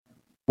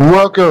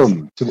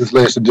Welcome to this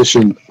latest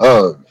edition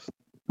of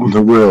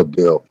the Real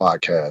Deal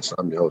podcast.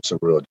 I'm your host,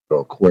 Cyril,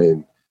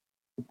 Gerald-Quinn,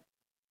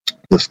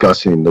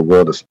 discussing the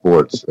world of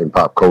sports and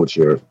pop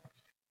culture.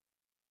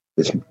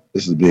 This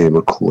is being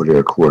recorded,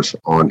 of course,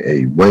 on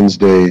a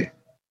Wednesday,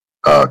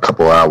 a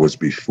couple hours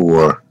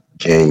before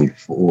Game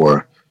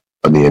 4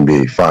 of the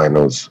NBA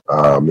Finals.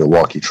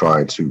 Milwaukee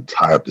trying to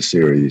tie up the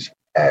series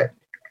at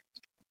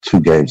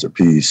 2 games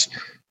apiece.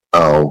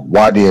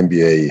 Why the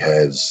NBA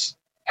has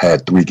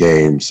had 3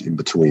 games in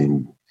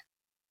between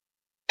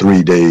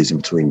 3 days in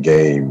between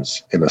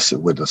games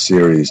with a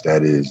series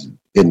that is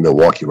in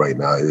Milwaukee right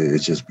now.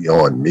 It's just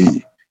beyond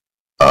me.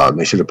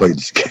 They should have played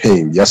this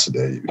game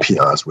yesterday, to be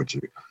honest with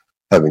you,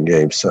 having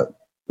game 3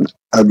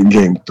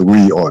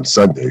 on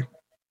Sunday.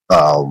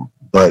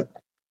 But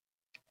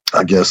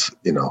I guess,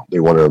 they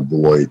want to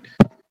avoid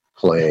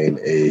playing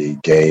a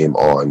game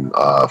on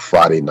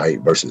Friday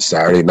night versus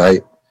Saturday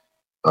night.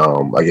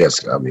 I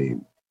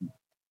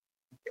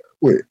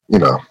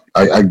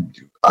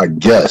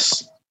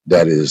guess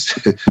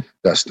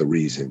that's the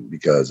reason,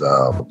 because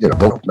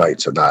both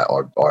nights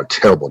are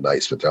terrible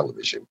nights for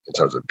television in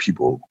terms of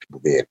people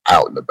being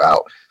out and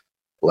about.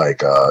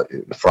 Like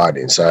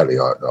Friday and Saturday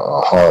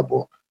are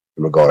horrible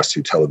in regards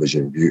to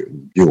television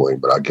viewing.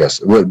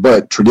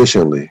 But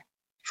traditionally,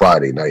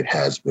 Friday night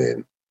has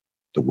been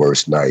the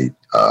worst night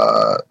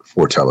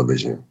for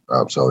television.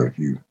 So if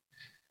you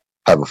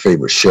have a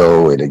favorite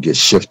show and it gets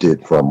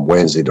shifted from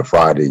Wednesday to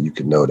Friday, you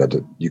could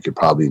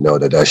probably know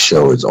that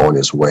show is on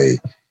its way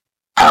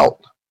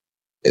out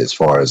as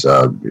far as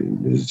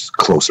is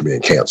close to being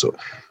canceled.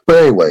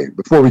 But anyway,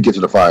 before we get to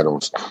the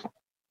finals,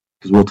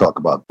 because we'll talk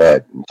about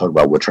that and talk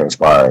about what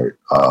transpired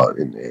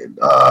and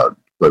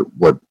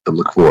what to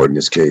look for in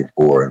this game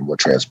 4 and what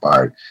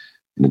transpired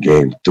in the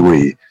game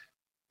 3.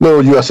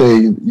 Little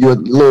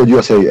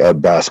USA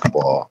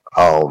basketball.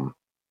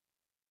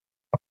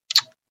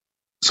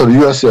 So the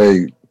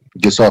USA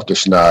gets off the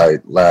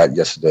schneid lad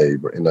yesterday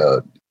in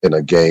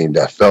a game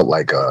that felt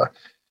like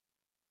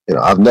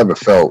I've never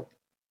felt.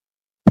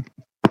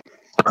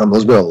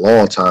 It's been a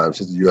long time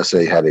since the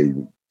USA had a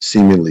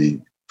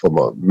seemingly, from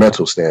a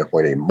mental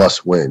standpoint, a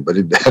must-win.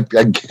 But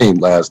that game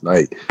last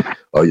night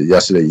or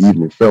yesterday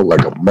evening felt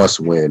like a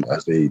must-win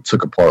as they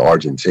took apart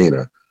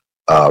Argentina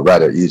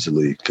rather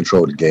easily,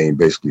 controlled the game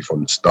basically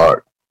from the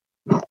start.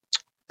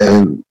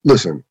 And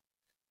listen,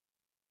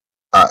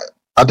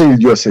 I think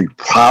the USA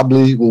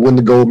probably will win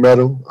the gold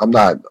medal. I'm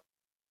not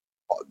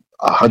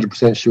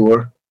 100%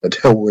 sure that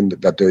they'll win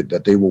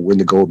that they will win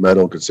the gold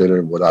medal,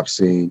 considering what I've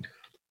seen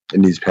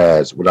in these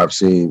pads, what I've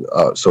seen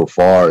so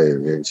far,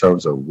 in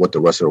terms of what the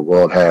rest of the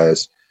world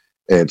has,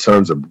 and in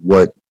terms of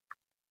what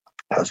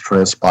has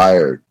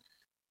transpired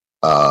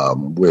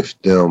with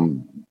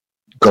them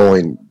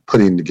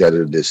putting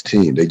together this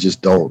team. They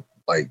just don't,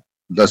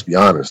 let's be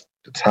honest,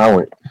 the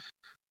talent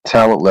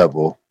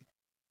level,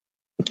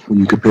 when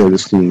you compare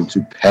this team to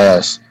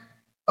past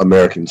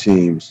American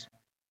teams,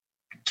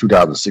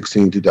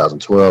 2016,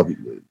 2012,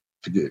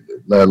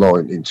 let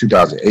alone in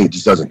 2008,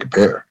 just doesn't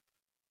compare.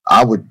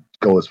 I would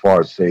go as far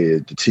as say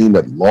the team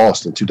that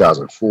lost in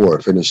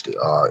 2004 finished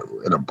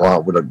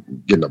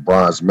getting a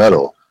bronze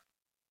medal.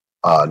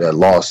 That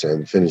lost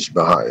and finished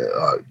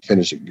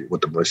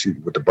with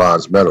the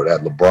bronze medal.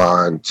 That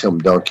LeBron, Tim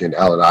Duncan,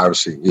 Allen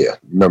Iverson. Yeah,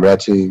 remember that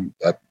team?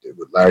 That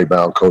with Larry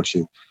Brown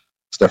coaching,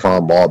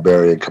 Stephon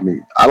Marbury and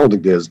coming. I don't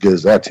think they're as good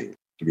as that team,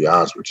 to be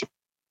honest with you.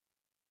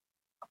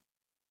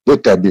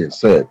 With that being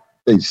said,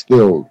 they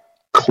still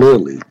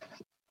clearly,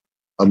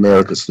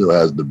 America still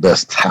has the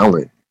best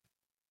talent.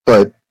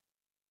 But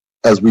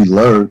as we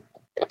learned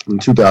in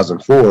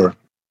 2004,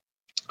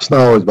 it's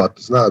not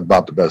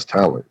about the best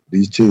talent.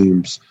 These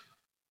teams,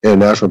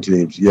 international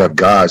teams, you have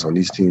guys on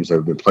these teams that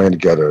have been playing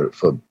together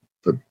for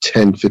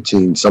 10,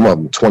 15, some of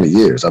them 20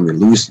 years. I mean,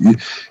 Luis, you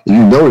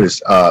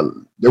notice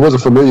there was a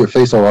familiar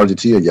face on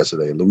Argentina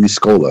yesterday, Luis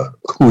Scola,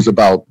 who's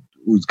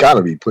got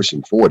to be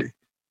pushing 40.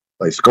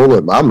 Like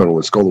Scola, I remember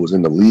when Scola was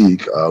in the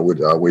league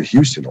with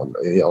Houston.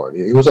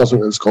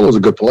 Scola was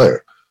a good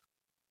player.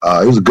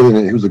 He was a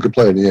good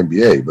player in the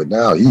NBA, but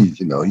now he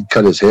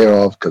cut his hair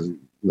off because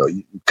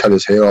he cut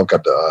his hair off,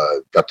 got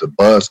the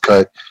buzz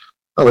cut.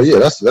 Oh yeah,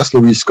 that's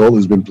Luis Scola.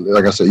 He's been,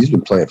 like I said, he's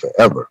been playing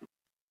forever.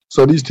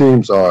 So these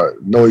teams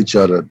know each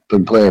other,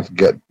 been playing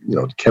the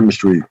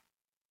chemistry.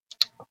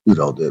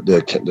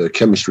 The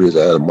chemistry is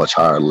at a much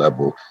higher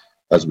level,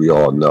 as we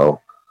all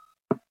know.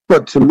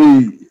 But to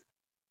me,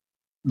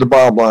 the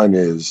bottom line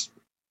is,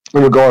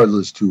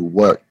 regardless to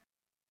what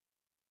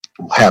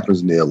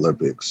happens in the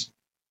Olympics,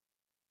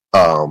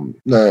 and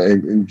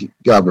you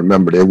gotta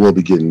remember they will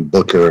be getting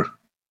Booker,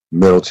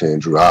 Middleton,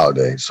 Drew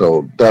Holiday,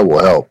 so that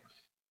will help.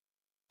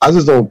 I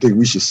just don't think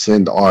we should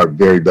send our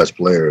very best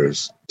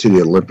players to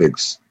the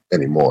Olympics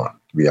anymore,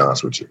 to be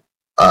honest with you.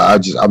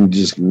 I'm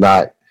just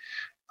not.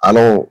 I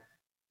don't.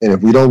 And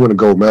if we don't win a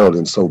gold medal,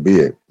 then so be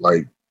it.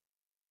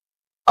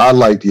 I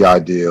like the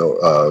idea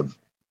of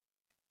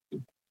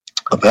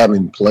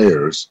having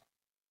players.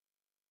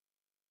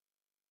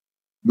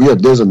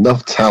 There's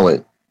enough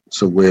talent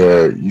so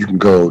where you can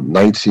go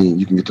 19,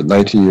 you can get the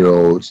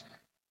 19-year-olds,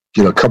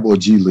 get a couple of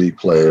G League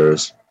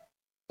players,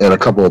 and a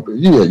couple of,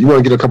 you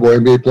want to get a couple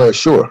of NBA players?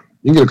 Sure.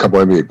 You can get a couple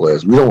of NBA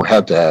players. We don't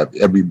have to have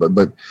everybody,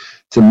 but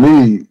to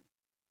me,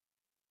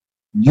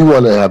 you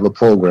want to have a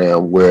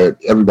program where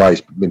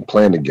everybody's been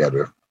playing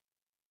together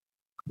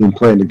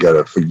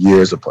for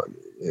years.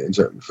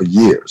 For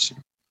years.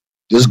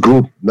 This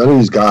group, none of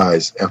these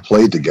guys have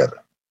played together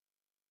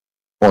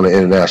on the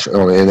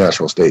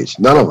international stage.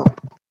 None of them,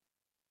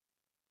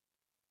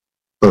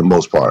 for the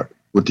most part,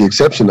 with the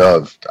exception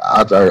of,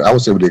 I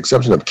would say, with the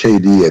exception of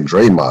KD and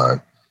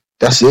Draymond,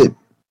 that's it.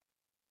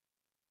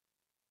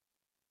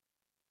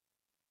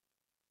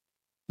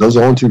 Those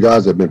are the only two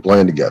guys that have been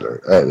playing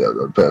together,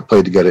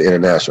 played together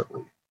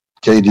internationally.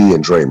 KD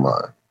and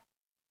Draymond.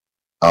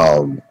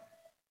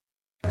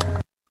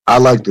 I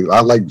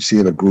like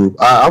seeing a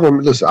group. I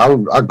remember.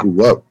 Listen, I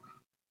grew up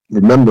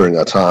remembering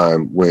a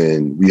time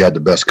when we had the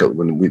best.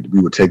 When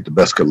we would take the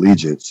best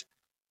collegiates.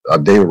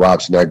 David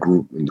Robson, that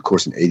group, and of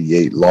course in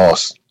 '88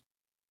 lost,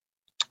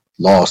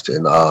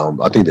 and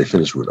I think they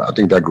finished with. I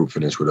think that group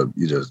finished with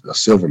either a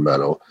silver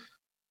medal,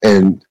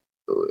 and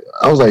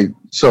I was like,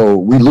 so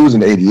we lose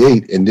in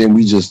 '88, and then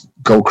we just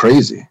go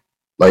crazy,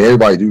 like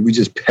everybody do. We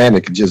just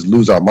panic and just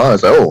lose our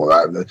minds. Like,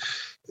 oh,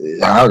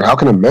 how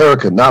can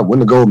America not win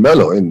the gold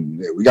medal?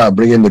 And we got to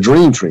bring in the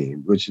Dream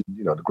Team, which is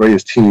the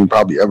greatest team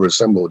probably ever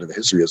assembled in the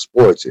history of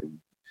sports, and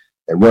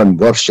run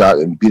roughshod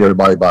and beat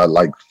everybody by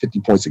like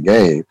 50 points a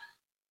game.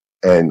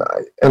 And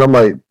I'm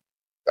like,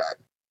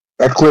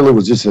 that clearly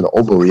was just an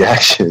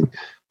overreaction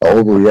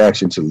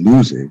to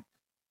losing.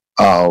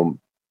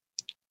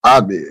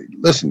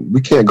 Listen,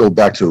 we can't go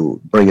back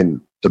to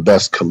bringing the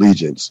best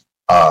collegians.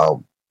 I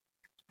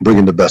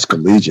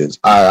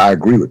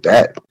agree with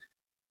that.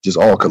 Just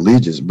all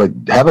collegians, but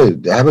have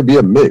it be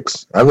a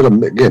mix. Have it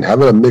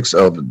a mix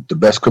of the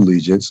best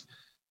collegians,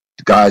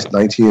 the guys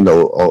 19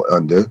 and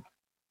under,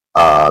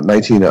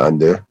 19 and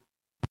under,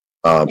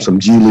 some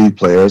G League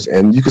players,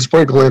 and you can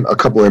sprinkle in a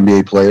couple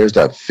NBA players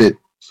that fit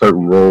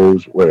certain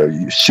roles, whether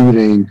you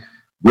shooting,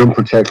 rim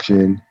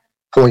protection,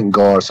 point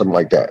guard, something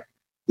like that.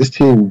 This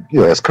team,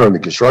 that's currently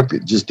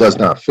constructed, just does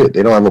not fit.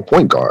 They don't have a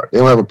point guard. They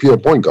don't have a pure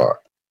point guard.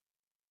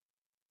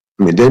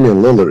 I mean,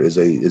 Damian Lillard is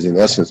in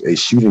essence a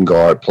shooting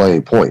guard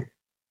playing point.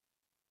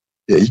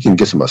 Yeah, he can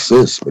get some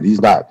assists, but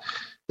he's not.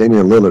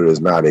 Damian Lillard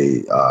is not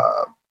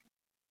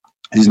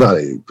he's not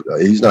a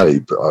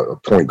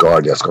point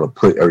guard that's going to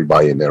put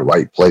everybody in their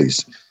right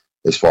place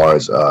as far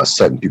as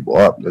setting people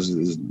up. That's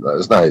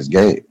not his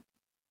game.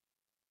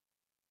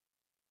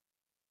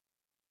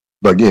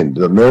 But again,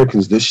 the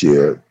Americans this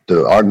year,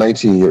 our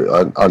 19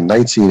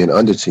 and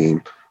under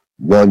team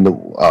won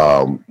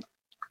the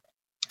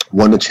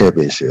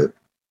championship.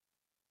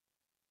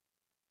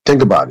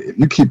 Think about it. If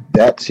you keep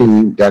that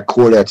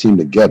core of that team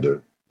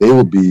together, they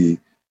will be,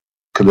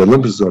 because the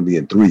Olympics is going to be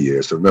in 3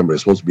 years. So remember,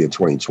 it's supposed to be in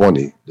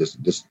 2020. This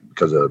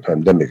because of the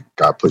pandemic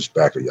got pushed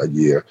back a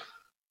year.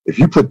 If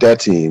you put that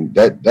team,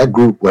 that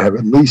group will have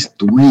at least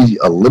 3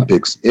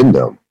 Olympics in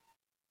them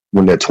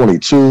when they're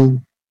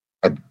 22,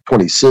 at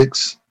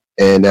 26,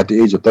 and at the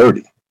age of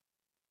 30.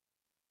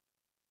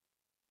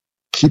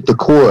 Keep the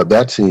core of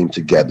that team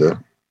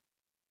together.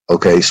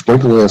 Okay,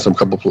 sprinkle in some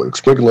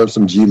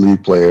G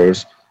League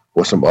players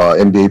or some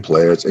NBA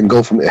players, and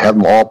go from there. Have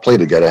them all play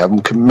together. Have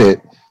them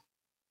commit,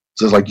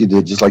 just like you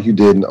did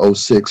in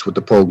 06 with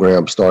the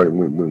program started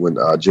when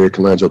Jerry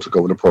Colangelo took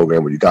over the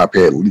program. Where you got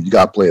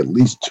to play at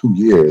least 2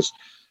 years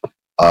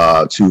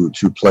to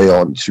play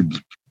on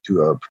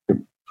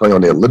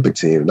the Olympic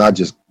team, not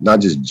just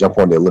jump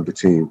on the Olympic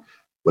team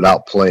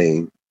without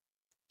playing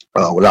in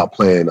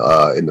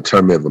the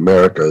Tournament of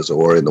Americas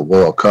or in the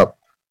World Cup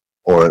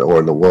or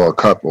in the World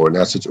Cup or in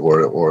that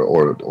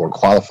or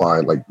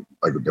qualifying like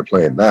they're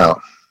playing now,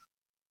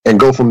 and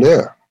go from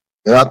there.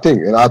 And I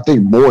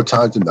think more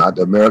times than not,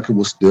 America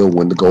will still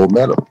win the gold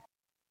medal.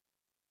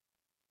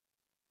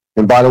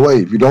 And by the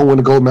way, if you don't win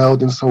the gold medal,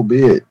 then so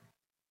be it.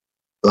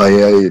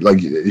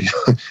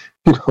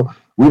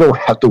 We don't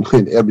have to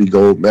win every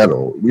gold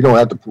medal. We don't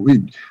have to.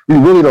 We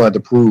really don't have to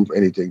prove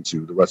anything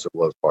to the rest of the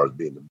world as far as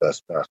being the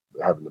best,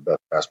 having the best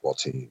basketball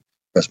team,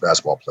 best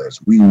basketball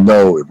players. We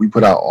know if we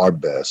put out our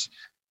best,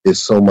 it's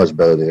so much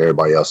better than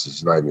everybody else.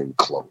 It's not even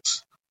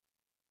close.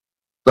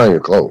 Not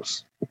even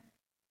close.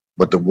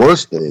 But the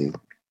worst thing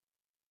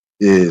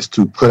is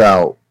to put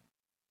out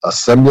a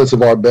semblance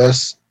of our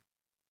best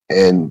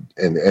and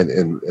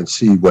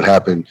see what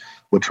happened,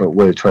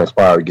 what it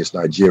transpired against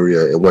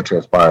Nigeria and what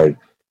transpired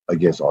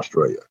against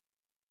Australia.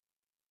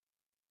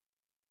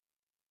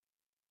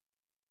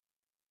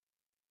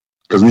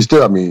 Because we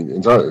still,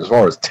 as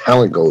far as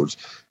talent goes,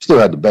 still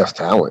had the best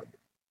talent.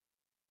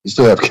 You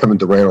still have Kevin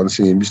Durant on the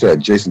team. You still have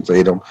Jason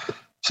Tatum. You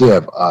still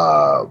have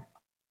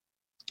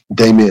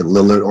Damian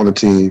Lillard on the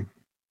team.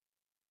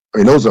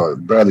 Those are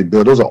Bradley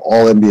Beal. Those are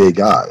all NBA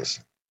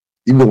guys.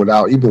 Even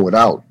without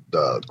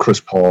Chris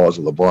Paul's,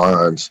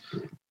 LeBron's,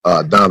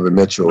 Donovan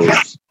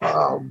Mitchell's,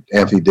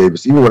 Anthony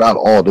Davis. Even without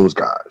all those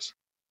guys,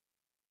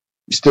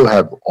 You still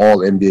have all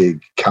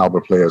NBA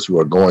caliber players who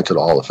are going to the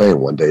Hall of Fame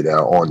one day that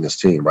are on this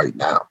team right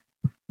now.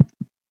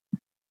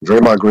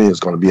 Draymond Green is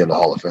going to be in the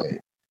Hall of Fame.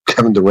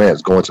 Kevin Durant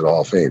is going to the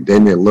Hall of Fame.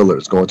 Damian Lillard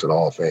is going to the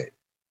Hall of Fame.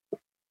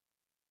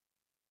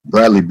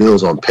 Bradley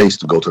Beal's on pace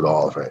to go to the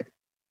Hall of Fame.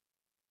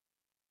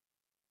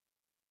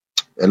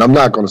 And I'm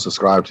not going to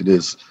subscribe to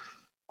this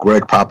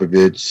Greg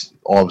Popovich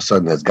all of a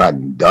sudden has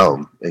gotten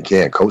dumb and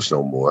can't coach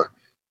no more.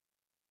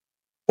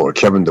 Or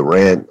Kevin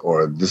Durant,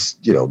 or this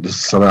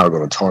is somehow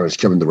going to tarnish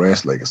Kevin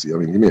Durant's legacy. I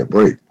mean, give me a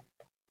break.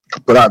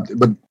 But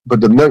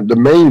the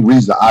main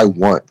reason I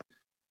want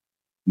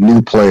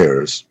new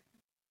players,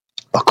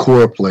 a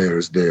core of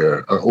players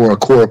there, or a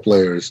core of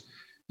players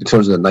in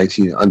terms of the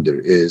 19 under,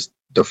 is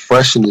the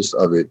freshness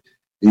of it.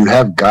 You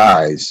have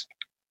guys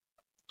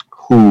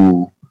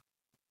who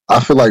I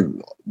feel like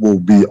will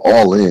be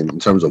all in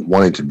terms of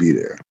wanting to be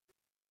there.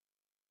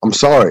 I'm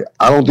sorry,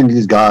 I don't think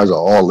these guys are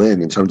all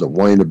in terms of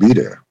wanting to be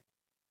there.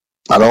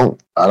 I don't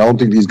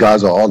think these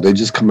guys are all. They're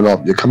just coming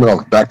off. They're coming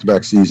off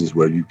back-to-back seasons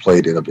where you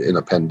played in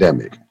a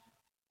pandemic,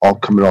 all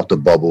coming off the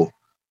bubble,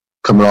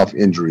 coming off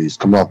injuries,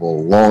 coming off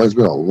It's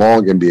been a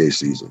long NBA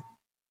season,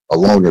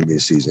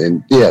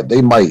 And yeah,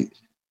 they might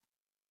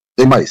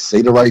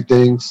say the right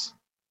things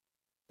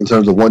in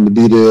terms of wanting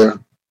to be there.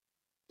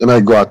 They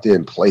might go out there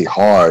and play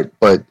hard,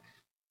 but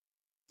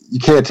you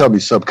can't tell me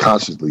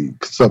subconsciously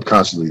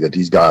that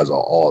these guys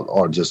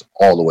are just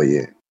all the way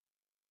in.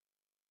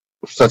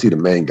 Especially the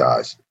main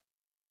guys.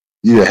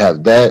 You either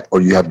have that, or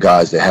you have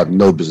guys that have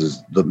no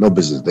business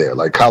there.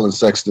 Like Colin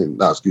Sexton,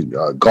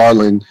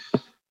 Garland,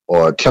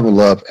 or Kevin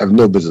Love have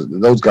no business.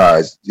 Those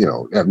guys,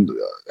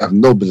 have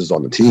no business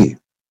on the team.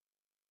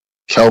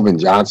 Kelvin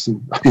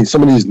Johnson. I mean,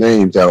 some of these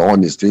names that are on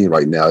this team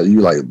right now,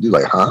 you're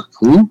like, huh?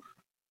 Who?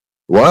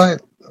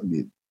 What? I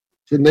mean,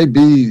 shouldn't they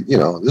be?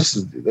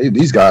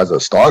 These guys are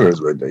starters,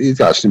 but these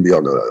guys shouldn't be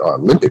on the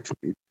Olympic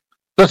team.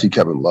 Especially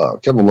Kevin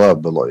Love. Kevin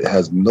Love,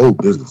 has no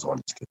business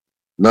on this team.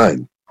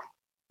 None.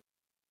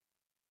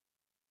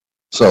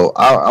 So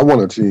I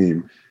want a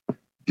team,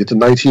 get the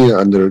 19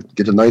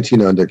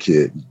 under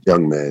kid,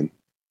 young men,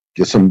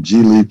 get some G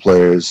League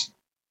players,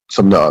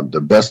 some of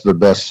the best of the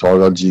best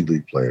sort of G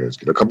League players,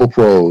 get a couple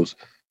pros,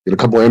 get a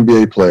couple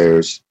NBA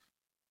players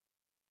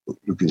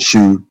who can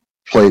shoot,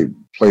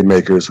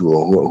 playmakers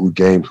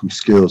whose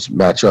skills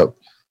match up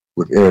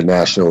with the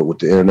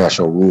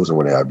international rules and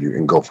what have you,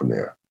 and go from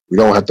there. We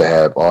don't have to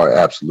have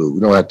we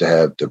don't have to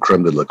have the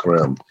creme de la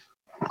creme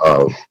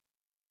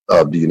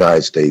of the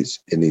United States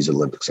in these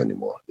Olympics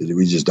anymore.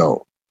 We just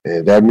don't.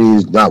 And that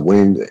means not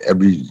winning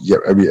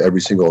every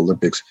single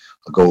Olympics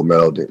a gold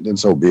medal, then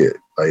so be it.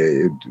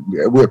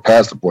 We're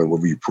past the point where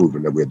we've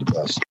proven that we're the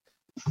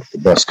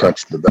best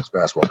country, the best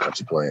basketball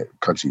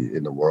country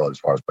in the world as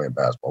far as playing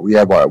basketball. We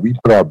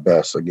put our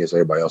best against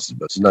everybody else's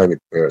best. It's not even a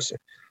comparison.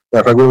 Matter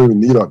of fact, we don't even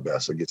need our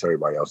best against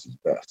everybody else's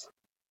best.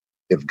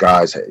 If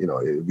guys,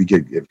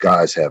 if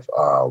guys have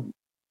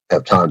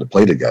time to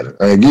play together.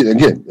 And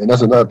again, and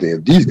that's another thing.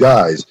 If these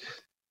guys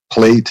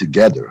played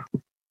together,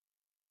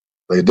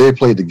 like they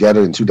played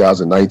together in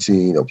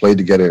 2019 or played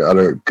together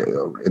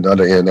in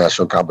other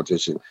international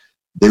competition,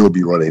 they would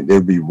be running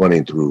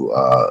through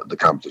the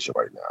competition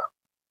right now.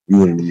 We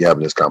wouldn't be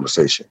having this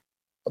conversation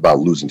about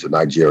losing to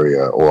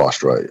Nigeria or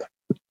Australia.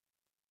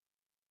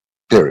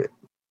 Period.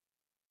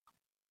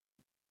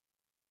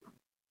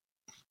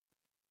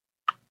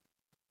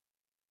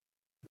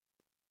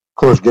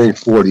 Of course, Game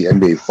 4 of the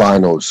NBA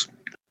Finals,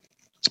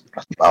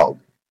 about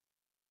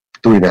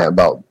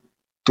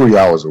 3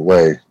 hours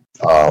away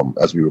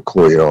as we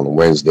record here on a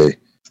Wednesday.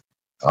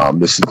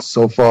 This is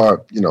so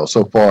far,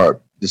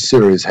 the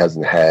series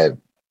hasn't had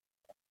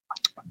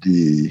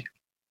the,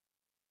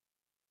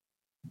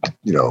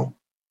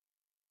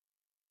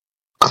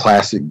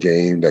 classic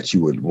game that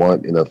you would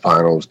want in the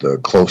finals, the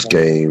close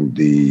game,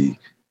 the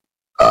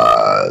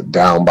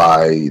down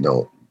by,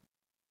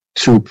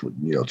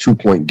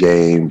 2-point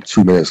game,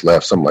 2 minutes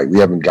left, something like. We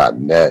haven't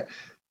gotten that,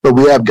 but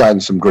we have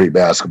gotten some great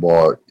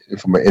basketball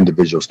from an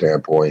individual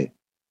standpoint.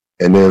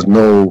 And there's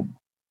not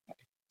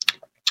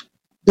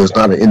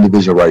an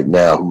individual right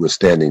now who is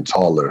standing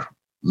taller,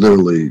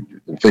 literally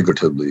and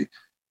figuratively,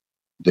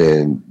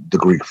 than the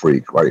Greek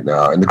Freak right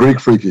now. And the Greek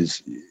Freak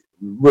is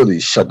really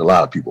shutting a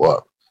lot of people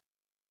up.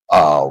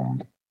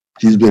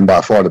 He's been by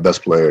far the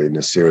best player in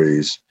this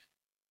series.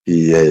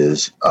 He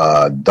is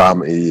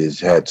dominant. He has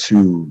had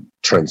 2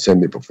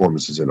 transcendent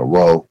performances in a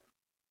row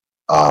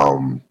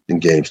in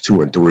games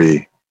 2 and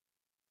 3.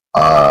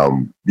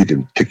 You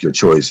can pick your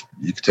choice.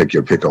 You can take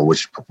your pick on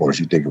which performance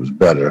you think it was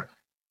better.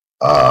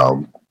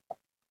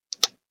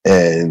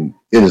 And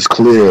it is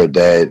clear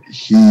that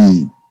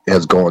he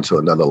has gone to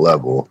another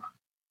level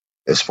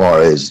as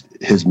far as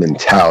his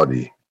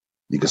mentality.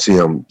 You can see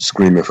him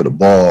screaming for the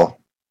ball,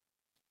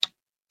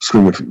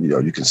 you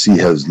can see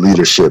his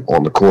leadership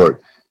on the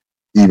court.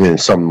 Even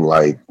something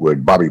like where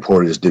Bobby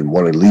Portis didn't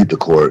want to leave the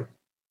court.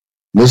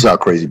 And this is how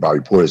crazy Bobby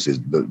Portis is.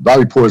 But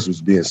Bobby Portis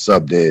was being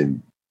subbed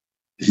in.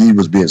 He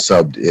was being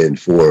subbed in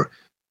for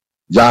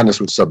Giannis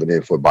was subbing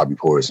in for Bobby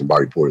Portis, and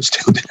Bobby Portis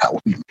still did not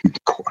want to leave the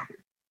court.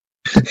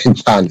 And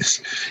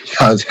Giannis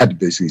had to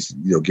basically,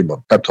 give him a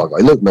pep talk.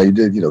 Like, look, man, you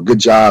did, good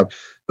job.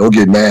 Don't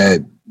get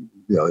mad.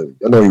 I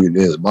know even in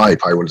his mind, he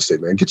probably want to say,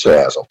 man, get your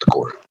ass off the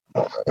court.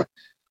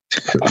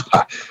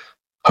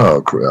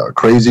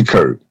 Crazy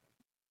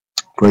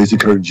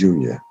Kurt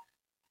Jr.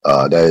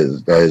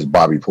 That is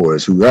Bobby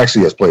Portis, who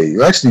actually has played.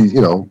 Has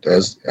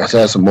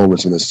had some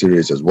moments in this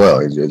series as well.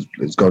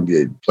 It's going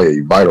to play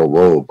a vital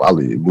role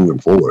probably moving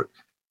forward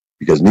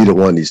because neither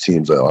one of these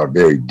teams are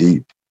very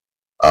deep,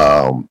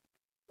 to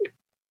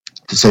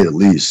say the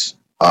least.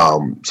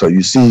 So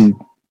you see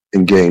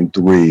in Game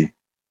 3,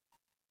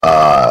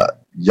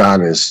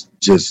 Giannis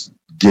just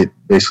get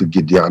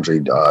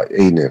DeAndre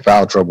Ayton in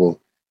foul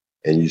trouble,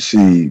 and you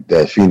see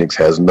that Phoenix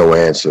has no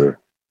answer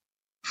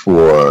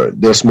for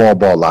their small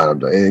ball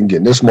lineup. And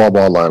again, their small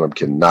ball lineup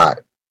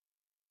cannot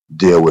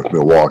deal with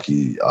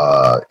Milwaukee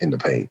in the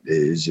paint.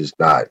 It's just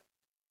not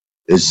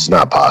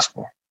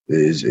possible.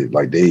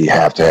 Like they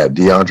have to have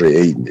DeAndre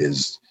Ayton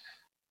is,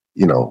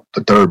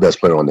 the third best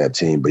player on that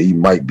team, but he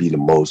might be the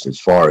most as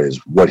far as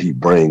what he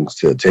brings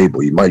to the table.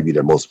 He might be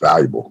the most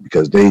valuable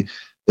because they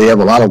have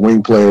a lot of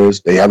wing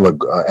players. They have an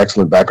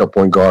excellent backup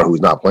point guard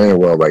who's not playing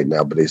well right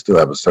now, but they still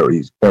have still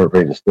a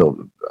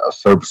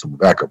serviceable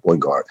backup point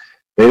guard.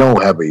 They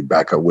don't have a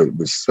backup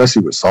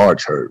especially with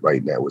Sarge hurt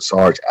right now. With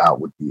Sarge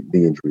out with the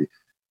injury,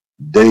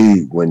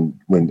 when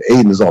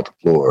Ayton is off the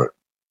floor,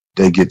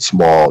 they get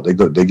small. They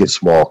get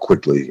small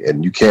quickly,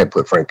 and you can't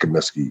put Frank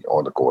Kaminsky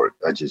on the court.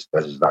 That's just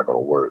not going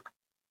to work.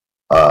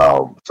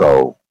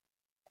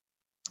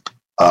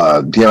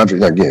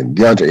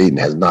 DeAndre Ayton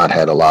has not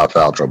had a lot of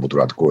foul trouble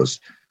throughout the course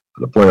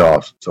of the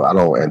playoffs, so I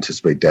don't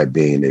anticipate that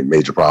being a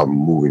major problem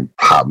moving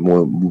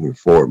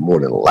forward. More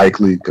than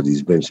likely, because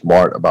he's been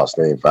smart about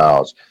staying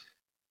fouls.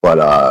 But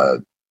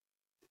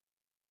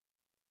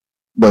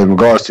in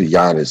regards to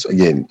Giannis,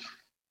 again,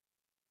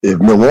 if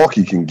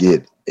Milwaukee can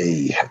get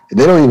they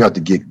don't even have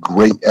to get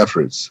great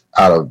efforts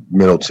out of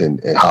Middleton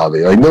and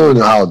Holiday. Like Middleton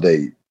and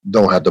Holiday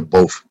don't have to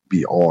both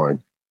be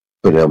on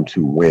for them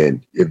to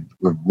win. If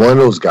one of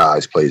those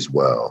guys plays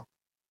well,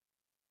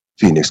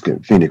 Phoenix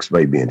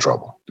may be in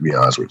trouble, to be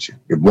honest with you.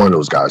 If one of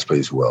those guys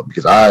plays well,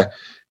 because I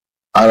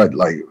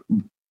like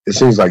it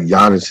seems like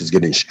Giannis is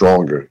getting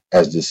stronger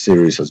as this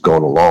series has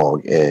gone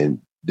along,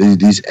 and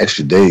these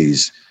extra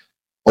days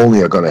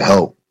only are going to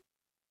help,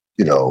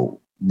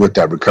 with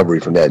that recovery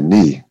from that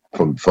knee,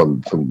 from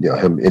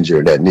him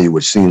injuring that knee,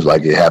 which seems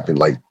like it happened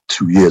like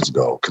 2 years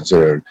ago,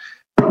 considering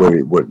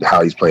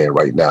how he's playing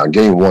right now. In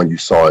Game 1, you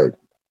saw it.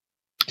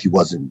 He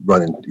wasn't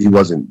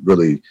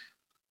really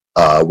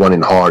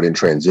running hard in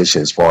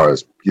transition as far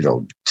as,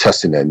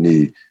 testing that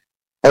knee.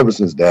 Ever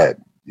since that,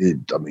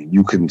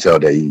 you couldn't tell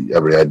that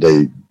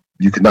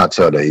you could not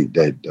tell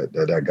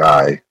that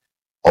guy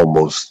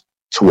almost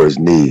tore his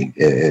knee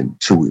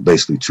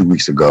basically 2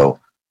 weeks ago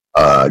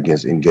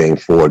in Game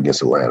 4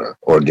 against Atlanta,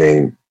 or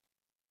Game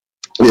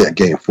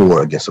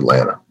 4 against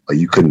Atlanta. Like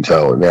you couldn't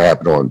tell, and that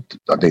happened on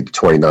I think the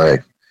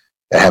 29th.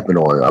 That happened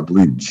on I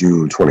believe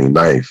June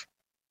 29th.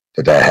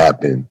 That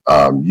happened.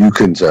 You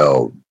couldn't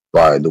tell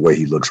by the way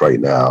he looks right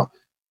now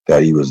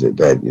that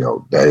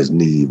that his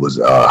knee was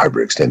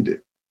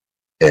hyperextended.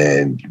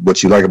 And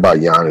what you like about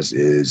Giannis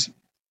is,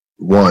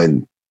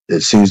 one,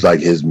 it seems like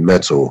his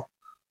mental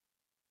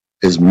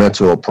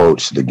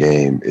approach to the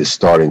game is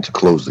starting to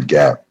close the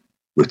gap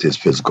with his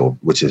physical,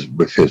 with his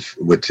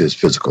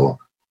physical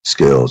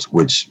skills,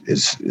 which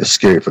is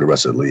scary for the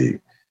rest of the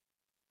league.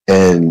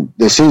 And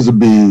there seems to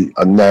be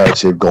a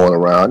narrative going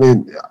around,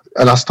 and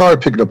I started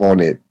picking up on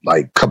it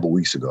like a couple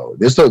weeks ago.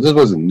 This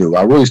wasn't new.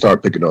 I really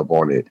started picking up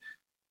on it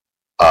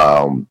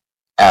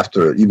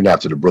after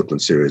the Brooklyn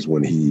series,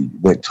 when he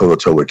went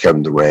toe-to-toe with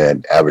Kevin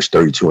Durant, averaged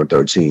 32 and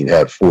 13,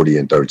 had 40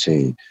 and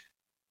 13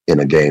 in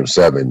a Game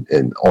 7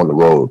 and on the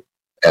road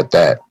at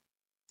that.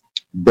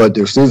 But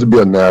there seems to be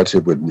a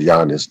narrative with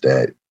Giannis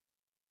that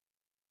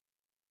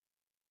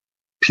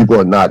people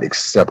are not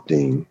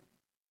accepting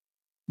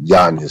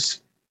Giannis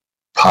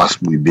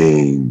possibly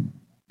being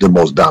the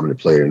most dominant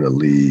player in the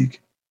league.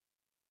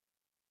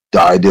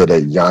 The idea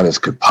that Giannis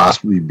could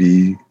possibly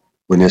be,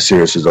 when this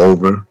series is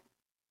over,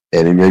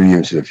 and maybe even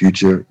into the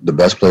future, the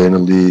best player in the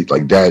league,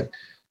 like that.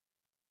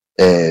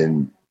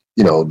 And,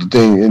 the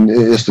thing, and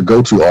it's the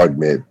go-to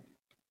argument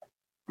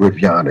with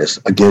Giannis,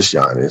 against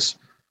Giannis.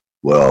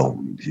 Well,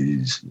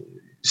 he's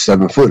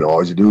 7 foot,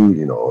 all you do,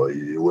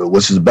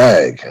 what's his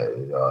bag?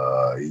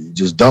 He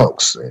just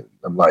dunks. And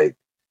I'm like,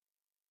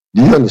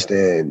 do you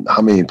understand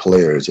how many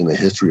players in the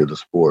history of the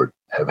sport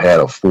have had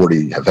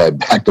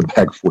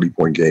back-to-back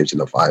 40-point games in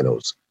the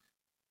finals,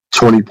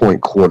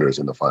 20-point quarters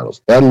in the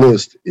finals? That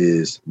list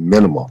is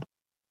minimal.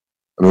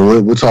 I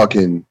mean, we're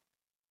talking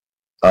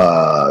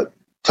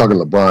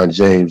LeBron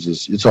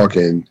James, you're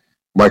talking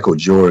Michael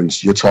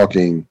Jordan's, you're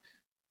talking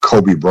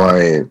Kobe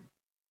Bryant,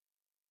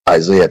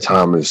 Isaiah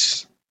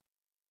Thomas,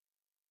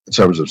 in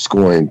terms of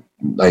scoring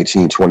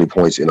 19, 20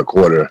 points in a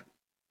quarter.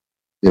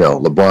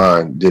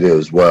 LeBron did it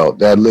as well.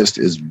 That list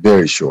is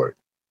very short.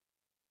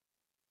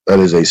 That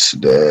is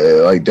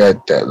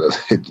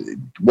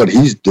what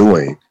he's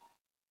doing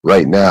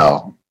right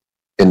now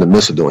in the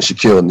midst of doing,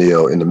 Shaquille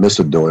O'Neal in the midst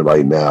of doing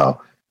right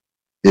now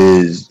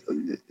is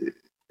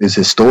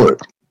historic.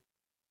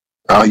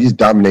 How he's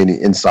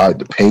dominating inside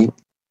the paint.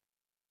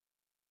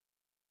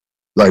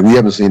 Like, we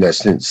haven't seen that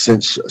since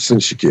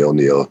Shaquille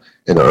O'Neal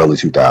in the early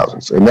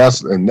 2000s. And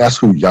that's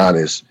who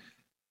Giannis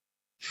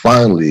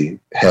finally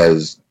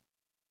has,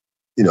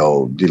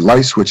 the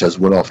light switch has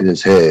went off in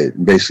his head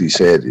and basically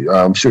said,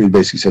 I'm sure he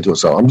basically said to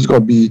himself, I'm just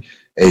going to be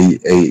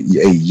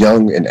a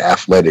young and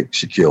athletic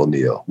Shaquille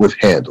O'Neal with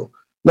handle.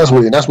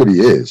 And that's what he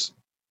is.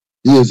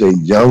 He is a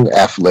younger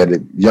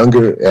athletic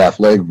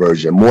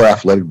version, more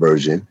athletic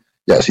version.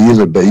 Yes,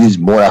 he's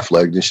more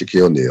athletic than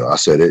Shaquille O'Neal. I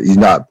said it. He's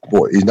not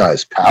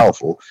as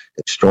powerful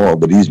and strong,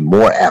 but he's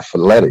more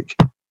athletic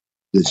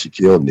than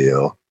Shaquille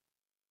O'Neal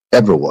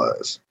ever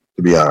was,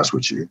 to be honest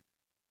with you.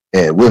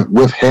 And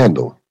with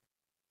handle,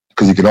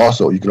 because you can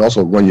also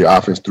run your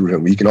offense through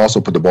him. You can also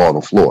put the ball on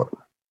the floor.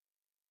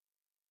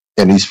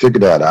 And he's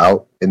figured that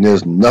out. And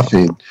there's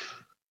nothing,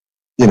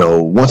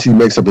 once he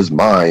makes up his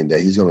mind that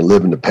he's going to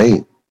live in the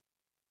paint,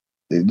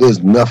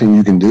 there's nothing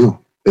you can do.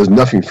 There's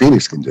nothing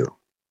Phoenix can do,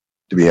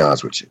 to be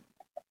honest with you.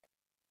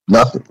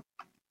 Nothing.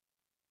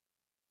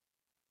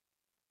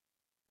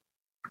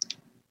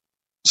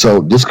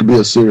 So this could be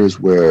a series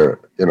where,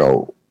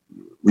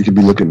 we could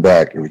be looking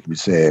back and we could be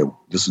saying,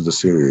 this is the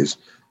series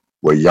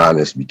where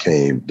Giannis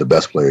became the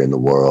best player in the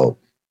world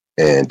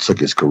and took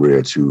his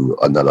career to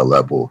another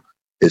level.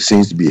 It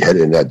seems to be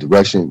headed in that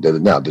direction.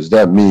 Now, does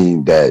that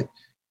mean that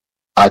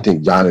I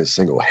think Giannis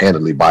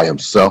single-handedly by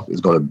himself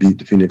is going to beat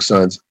the Phoenix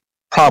Suns?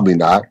 Probably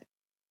not.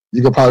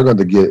 You're probably going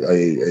to get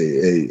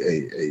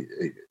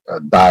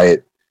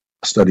a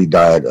study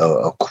diet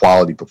of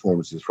quality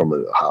performances from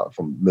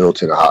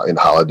Middleton and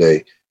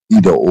Holiday,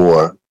 either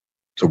or,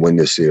 to win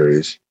this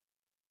series.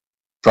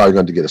 Probably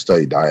going to get a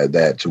study diet of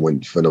that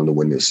for them to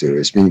win this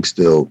series. Phoenix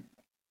still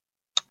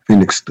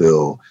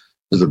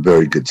is a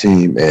very good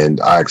team, and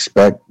I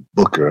expect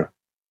Booker.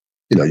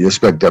 You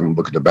expect Devin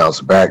Booker to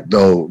bounce back.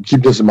 Though,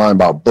 keep this in mind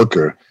about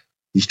Booker.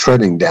 He's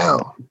trending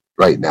down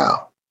right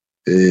now.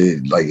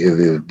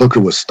 If Booker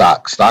was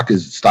stock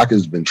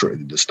has been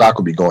the stock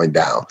will be going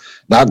down.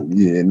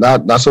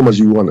 Not so much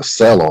you want to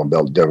sell on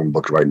Devin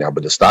Booker right now,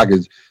 but the stock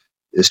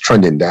is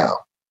trending down.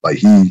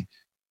 Like you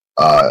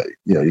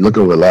look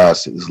over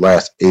his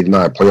last 8 or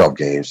 9 playoff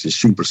games, his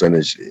shoot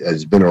percentage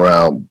has been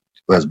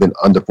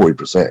under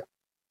 40%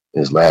 in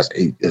his last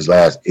 8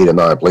 or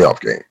 9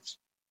 playoff games.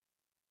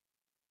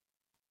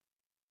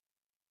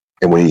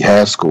 And when he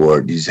has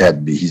scored, he's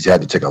had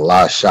to take a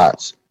lot of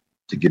shots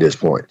to get his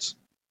points.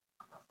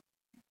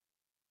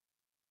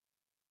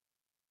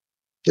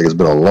 I think it's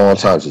been a long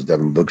time since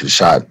Devin Booker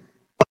shot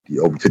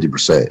over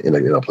 50% in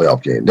a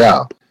playoff game.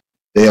 Now,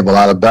 they have a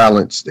lot of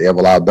balance. They have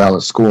a lot of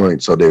balanced scoring.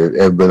 So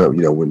they've been,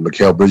 when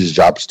Mikal Bridges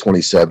drops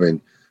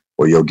 27,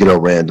 or you'll get a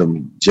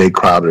random Jay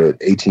Crowder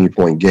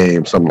 18-point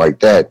game, something like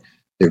that.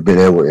 They've been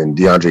able, and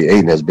DeAndre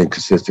Ayton has been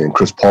consistent, and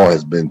Chris Paul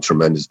has been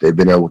tremendous. They've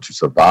been able to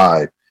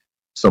survive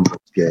some of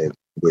those games,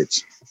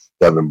 which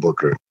Devin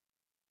Booker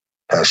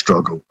has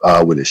struggled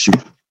with his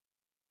shooting.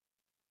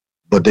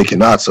 But they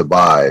cannot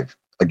survive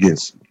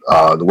against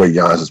the way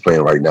Giannis is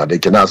playing right now. They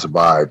cannot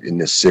survive in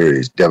this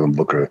series, Devin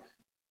Booker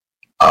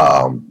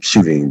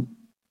shooting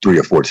 3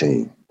 or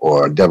 14,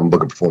 or a Devin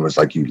Booker performance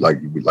like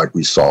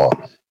we saw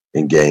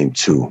in game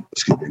 2.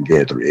 In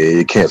game 3.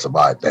 It can't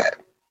survive that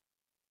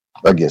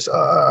against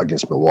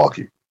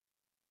Milwaukee.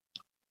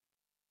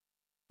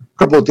 A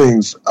couple of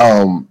things.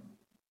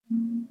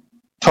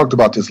 Talked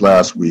about this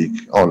last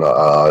week on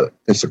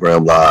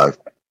Instagram Live.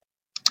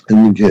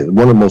 And again,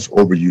 one of the most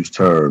overused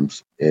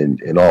terms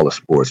in all the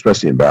sports,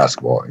 especially in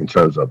basketball, in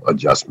terms of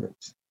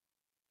adjustments.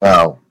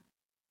 Now,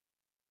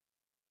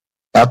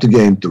 after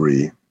game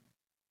 3,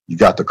 you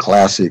got the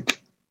classic,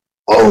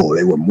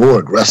 they were more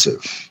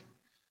aggressive.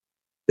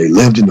 They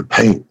lived in the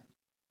paint.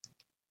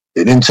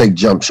 They didn't take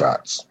jump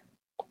shots.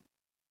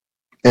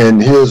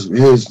 And here's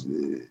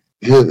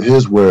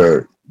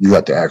where you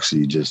have to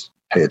actually just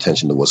pay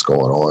attention to what's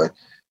going on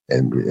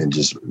and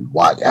just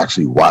watch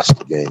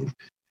the game.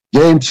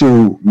 Game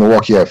 2,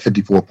 Milwaukee had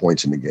 54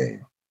 points in the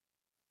game.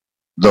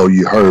 Though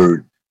you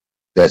heard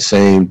that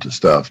same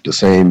stuff, the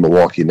same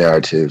Milwaukee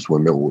narratives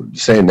when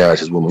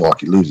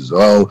Milwaukee loses.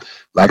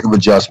 Lack of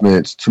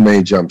adjustments, too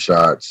many jump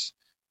shots,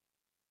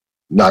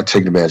 not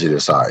taking advantage of their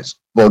size.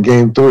 Well,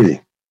 game 3,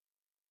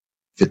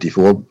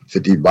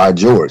 50 by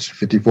George,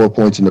 54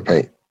 points in the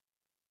paint.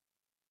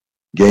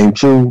 Game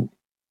 2,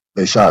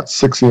 they shot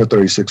 16 of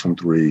 36 from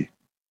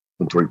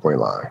three-point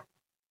line.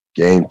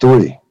 Game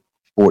 3,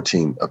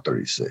 14 of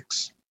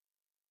 36.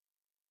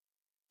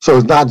 So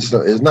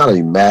it's not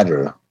a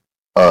matter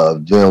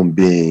of them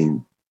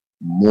being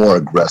more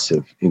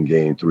aggressive in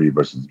game 3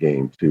 versus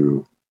game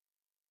 2.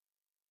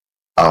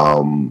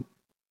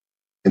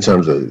 In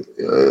terms of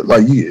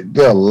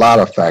there are a lot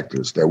of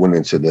factors that went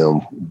into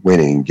them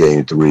winning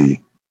game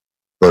 3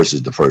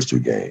 versus the first 2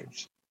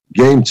 games.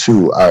 Game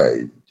 2,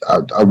 I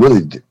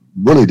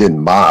really didn't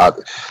mind.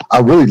 I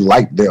really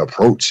liked their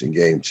approach in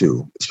game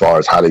 2 as far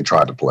as how they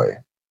tried to play.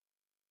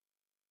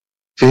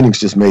 Phoenix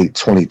just made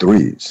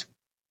 23s.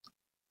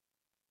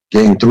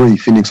 Game 3,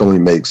 Phoenix only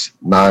makes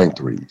 9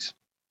 threes.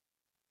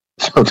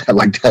 So that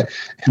like that,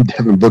 and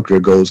Devin Booker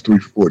goes 3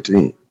 for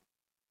 14.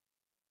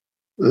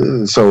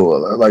 So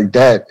like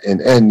that,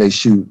 and they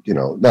shoot.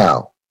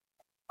 Now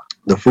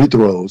the free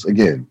throws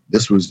again.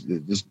 This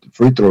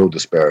free throw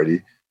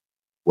disparity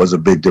was a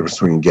big difference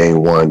between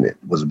game 1. It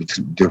was a big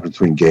difference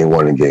between game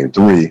 1 and game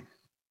 3.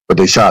 But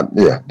they shot.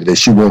 Yeah, did they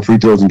shoot more free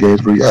throws in game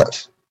 3?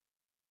 Yes.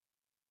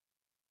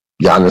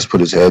 Giannis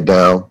put his head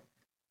down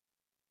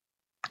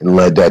and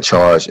led that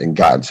charge and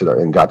got to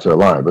the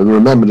line. But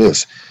remember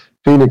this: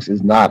 Phoenix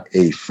is not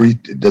a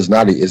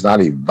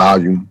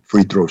volume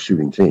free throw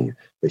shooting team.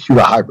 They shoot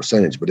a high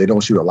percentage, but they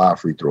don't shoot a lot of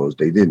free throws.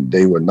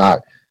 They were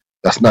not.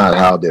 That's not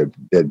how they're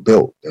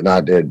built. They're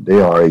not.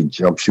 They are a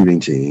jump shooting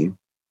team.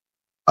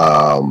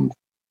 That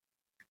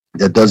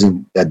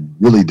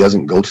really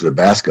doesn't go to the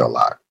basket a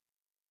lot.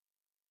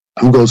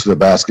 Who goes to the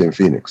basket in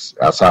Phoenix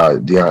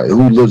outside DeAndre?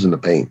 Who lives in the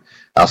paint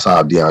outside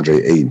of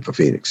DeAndre Ayton for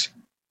Phoenix?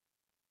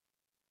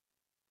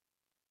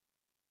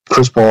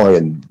 Chris Paul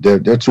and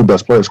their two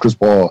best players, Chris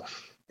Paul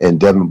and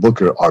Devin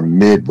Booker, are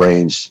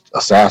mid-range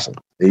assassins.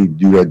 They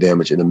do their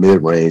damage in the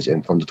mid-range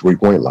and from the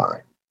three-point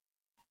line.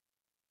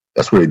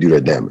 That's where they do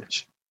their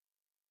damage.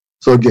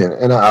 So again,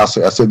 and I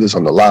said this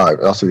on the live,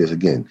 I'll say this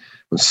again.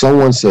 When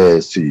someone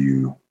says to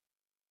you,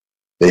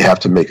 they have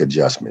to make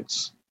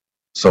adjustments,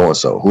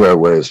 so-and-so, whoever,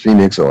 whether it's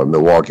Phoenix or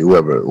Milwaukee,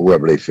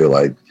 whoever they feel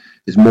like,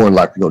 it's more than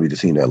likely going to be the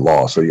team that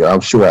lost. So yeah,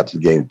 I'm sure after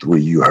game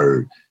 3 you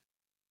heard,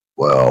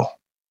 well,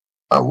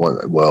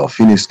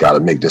 Phoenix got to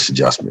make this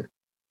adjustment.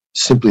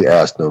 Simply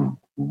ask them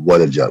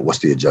what's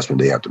the adjustment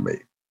they have to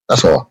make.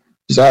 That's all.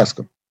 Just ask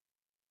them,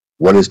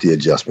 what is the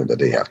adjustment that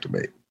they have to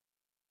make?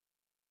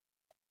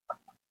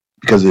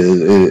 Because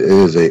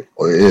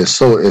it's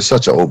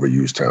such an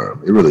overused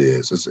term. It really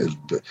is.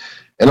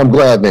 And I'm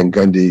glad Van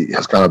Gundy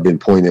has kind of been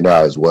pointing it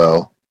out as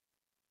well,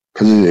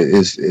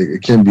 because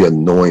it can be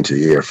annoying to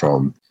hear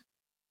from,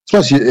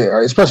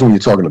 especially when you're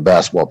talking to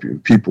basketball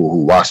people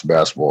who watch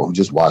basketball, who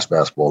just watch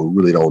basketball, who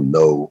really don't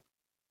know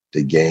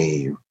the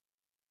game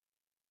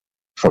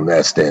from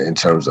that stand in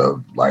terms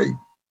of like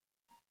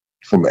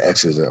from an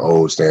X's and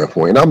O's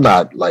standpoint. And I'm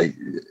not like,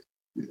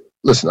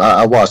 listen,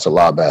 I watched a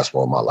lot of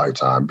basketball in my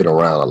lifetime, been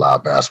around a lot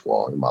of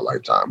basketball in my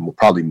lifetime,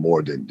 probably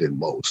more than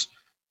most,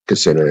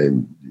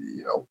 considering,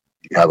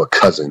 you have a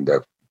cousin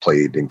that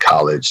played in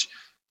college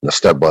and a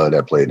stepbrother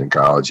that played in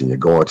college, and you're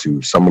going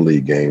to summer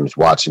league games,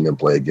 watching them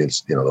play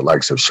against, the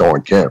likes of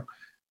Sean Kemp,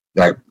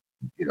 that,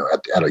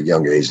 at a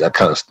young age,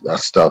 that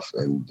stuff,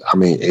 and how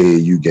many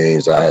AAU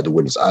games I had to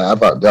witness. I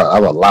have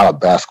a lot of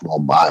basketball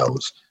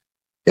miles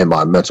in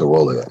my mental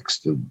Rolodex,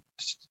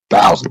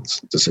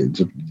 thousands,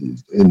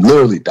 and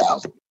literally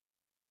thousands.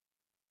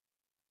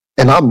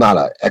 And I'm not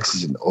a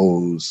X's and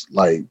O's,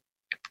 like,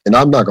 and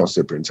I'm not going to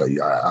sit here and tell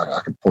you I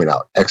can point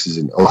out X's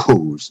and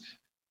O's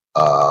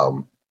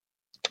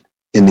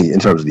in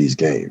terms of these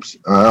games.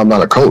 I'm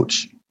not a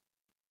coach.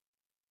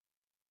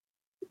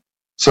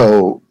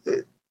 So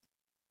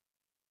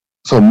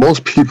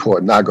most people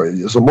are not going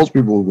to. So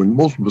when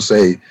most people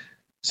say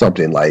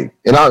something like,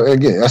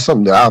 again, that's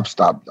something that I've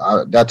stopped.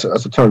 That's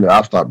a term that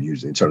I've stopped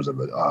using in terms of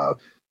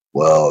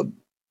well,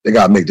 they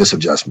got to make this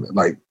adjustment.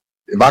 Like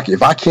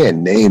if I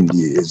can't name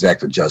the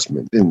exact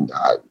adjustment, then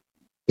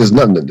there's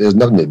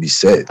nothing to be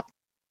said.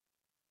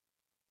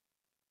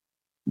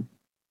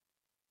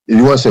 If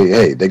you want to say,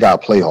 hey, they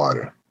got to play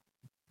harder,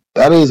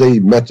 that's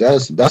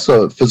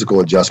a physical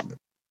adjustment.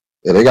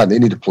 Yeah, they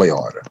need to play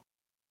harder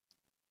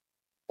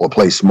or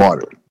play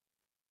smarter.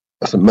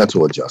 That's a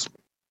mental adjustment.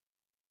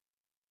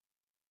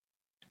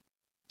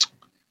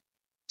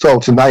 So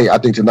I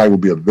think tonight will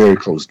be a very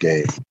close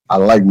game. I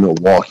like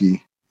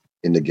Milwaukee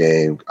in the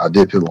game. I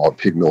did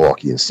pick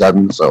Milwaukee in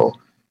 7, so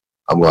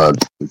I'm going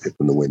to pick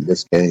them to win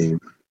this game.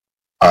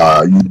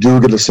 You do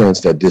get a sense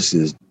that this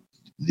is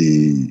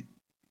the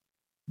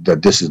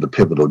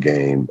pivotal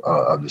game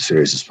of the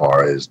series, as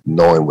far as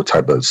knowing what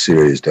type of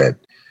series that,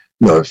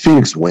 if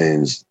Phoenix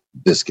wins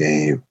this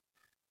game,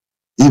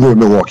 even if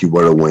Milwaukee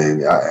were to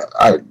win,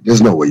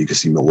 there's no way you can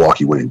see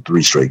Milwaukee winning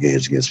 3 straight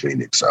games against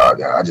Phoenix.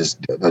 That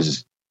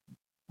just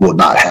will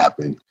not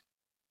happen.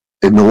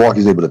 If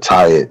Milwaukee's able to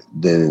tie it,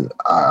 then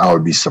I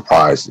would be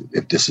surprised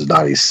if this is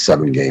not a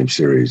 7-game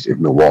series, if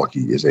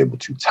Milwaukee is able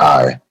to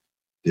tie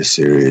this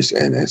series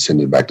and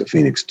send it back to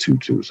Phoenix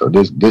 2-2. So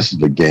this is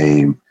the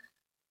game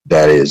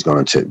that is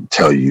going to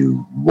tell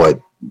you what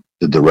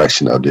the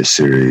direction of this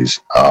series,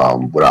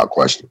 without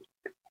question.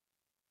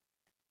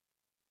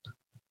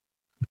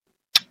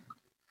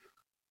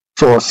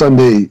 So on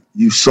Sunday,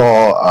 you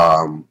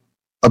saw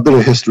a bit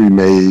of history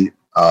made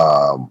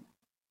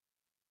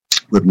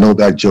with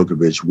Novak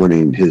Djokovic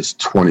winning his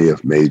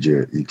 20th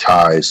major. He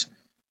ties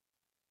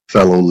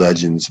fellow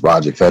legends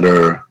Roger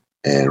Federer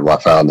and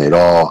Rafael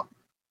Nadal.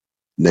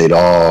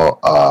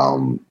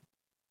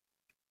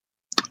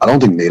 I don't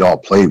think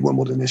Nadal played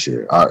Wimbledon this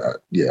year. I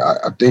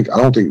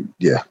don't think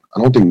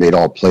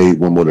Nadal played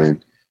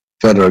Wimbledon.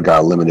 Federer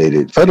got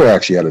eliminated. Federer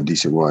actually had a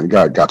decent run.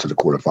 Got to the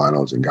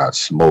quarterfinals and got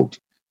smoked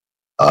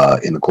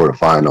in the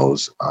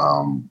quarterfinals.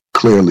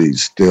 clearly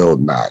still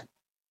not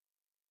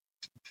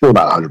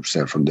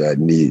 100% from that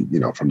knee,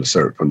 from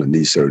the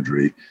knee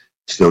surgery.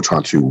 Still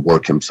trying to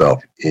work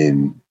himself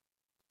into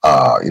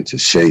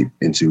shape,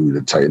 into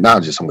the type,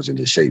 not just so much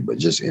into shape, but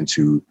just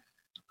into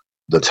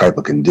the type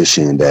of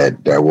condition that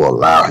will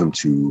allow him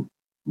to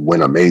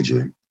win a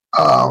major.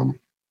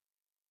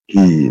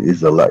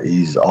 He's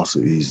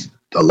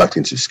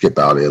electing to skip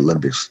out the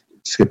Olympics,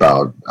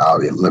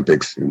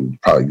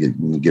 and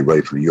probably get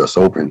ready for the U.S.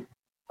 Open.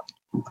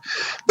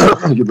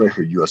 Get ready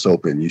for the U.S.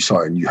 Open. You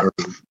saw and you heard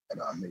that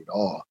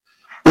Nadal,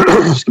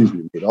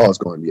 Nadal is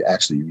going to be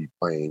actually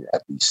playing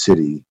at the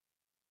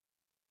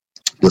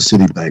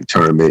Citibank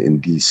tournament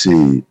in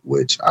DC,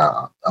 which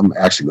I'm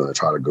actually going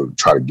to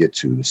try to get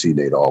to see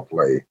Nadal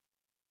play.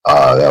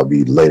 That'll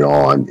be later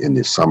on in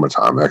the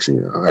summertime. I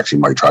actually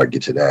might try to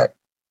get to that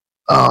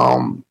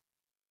to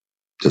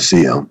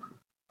see him.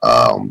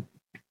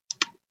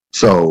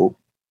 So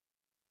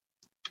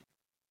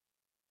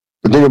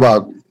the thing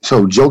about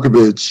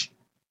Djokovic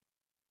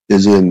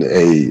is in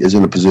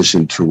a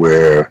position to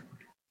where,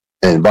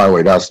 and by the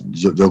way, that's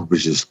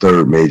Djokovic's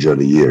third major of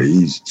the year.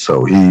 He's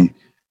going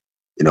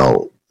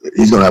to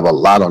have a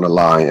lot on the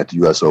line at the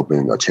U.S.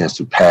 Open, a chance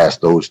to pass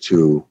those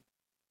two,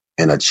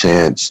 and a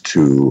chance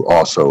to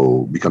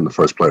also become the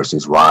first player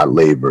since Rod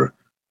Laver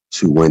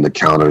to win the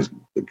calendar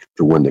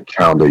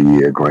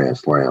year Grand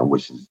Slam,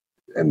 which is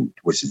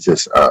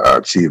just an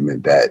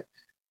achievement that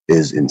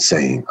is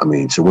insane. I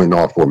mean, to win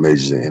all four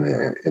majors in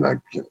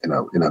a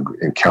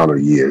calendar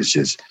year is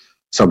just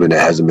something that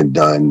hasn't been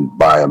done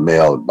by a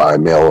male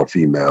or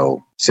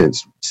female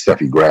since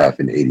Steffi Graf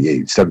in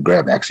 '88. Steffi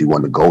Graf actually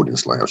won the Golden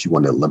Slam. She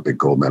won the Olympic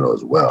gold medal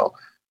as well,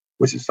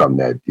 which is something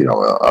that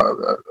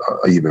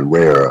a even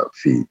rarer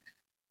feat.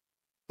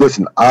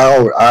 Listen, I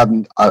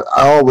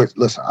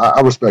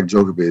respect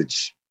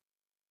Djokovic.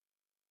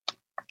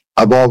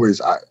 I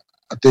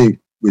think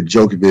with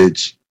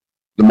Djokovic,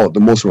 the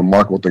most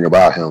remarkable thing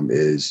about him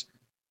is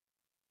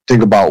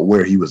think about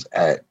where he was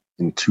at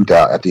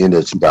at the end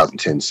of the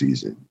 2010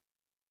 season.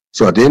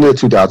 So at the end of the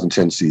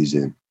 2010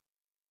 season,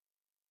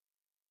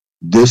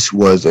 this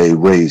was a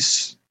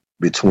race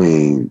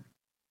between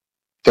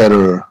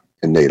Federer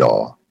and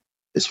Nadal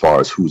as far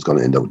as who's going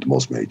to end up with the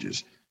most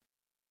majors.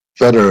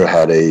 Federer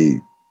had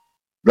a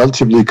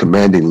relatively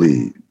commanding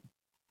lead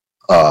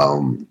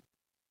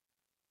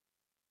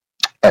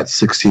at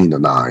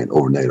 16-9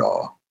 over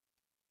Nadal.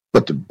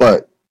 But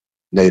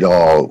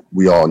Nadal,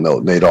 we all know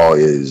Nadal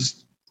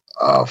is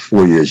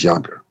 4 years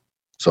younger.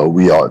 So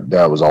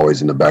that was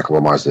always in the back of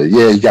our minds.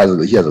 Yeah, he has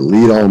a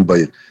lead on,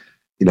 but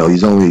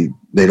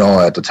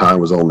Nadal at the time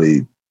was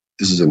only,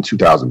 this is in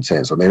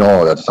 2010. So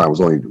Nadal at the time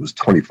was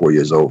 24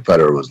 years old.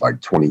 Federer was like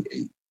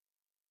 28.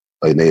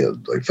 Like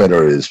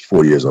Federer is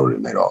 4 years older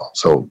than Nadal.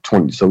 So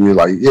we were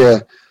like, yeah,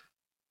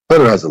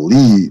 Federer has a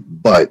lead,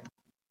 but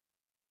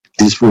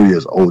he's 4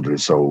 years older.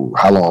 So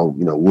how long,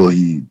 will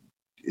he,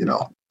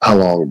 how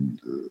long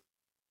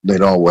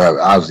Nadal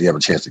will obviously have a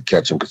chance to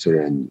catch him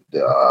considering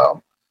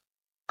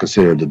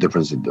the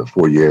difference in the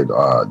 4 year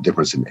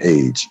difference in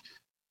age.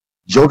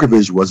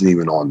 Djokovic wasn't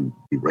even on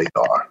the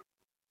radar.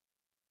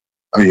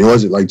 I mean, it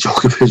wasn't like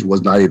Djokovic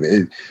was not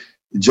even.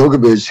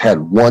 Djokovic had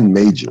one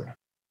major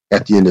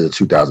at the end of the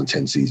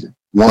 2010 season.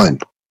 One.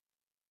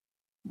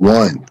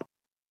 And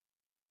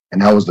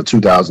that was the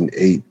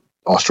 2008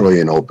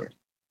 Australian Open.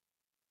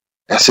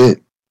 That's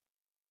it.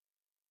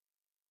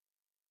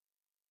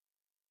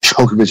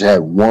 Djokovic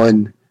had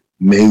one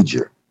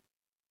major.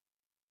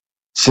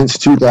 Since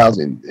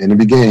 2000, in the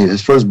beginning,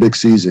 his first big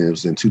season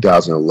was in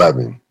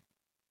 2011,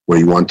 where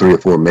he won 3 or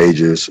 4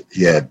 majors.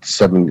 He had the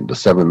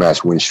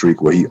 7-match win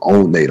streak where he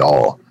owned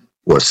Nadal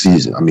for a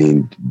season. I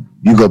mean,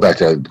 you go back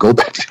to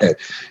that.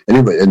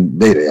 Anybody,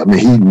 and Nadal, I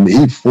mean,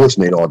 he forced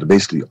Nadal to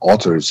basically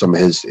alter some of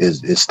his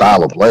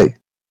style of play.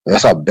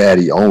 That's how bad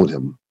he owned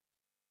him,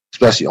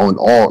 especially on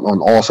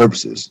all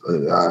surfaces.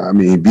 I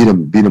mean, he beat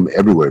him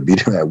everywhere.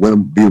 Beat him at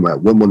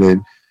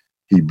Wimbledon.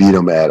 He beat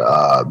him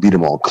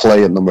on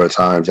clay a number of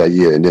times that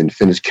year, and then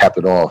capped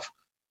it off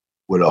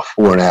with a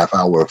 4.5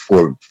 hour,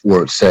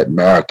 4-set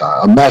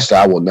marathon. A match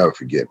that I will never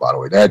forget, by the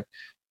way. That,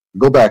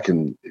 go back,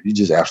 and if you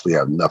just actually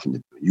have nothing to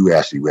do, you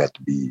actually have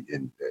to be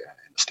in a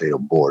state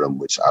of boredom,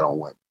 which I don't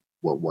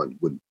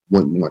wouldn't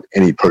want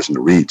any person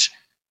to reach.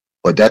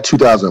 But that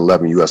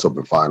 2011 U.S.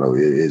 Open final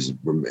is a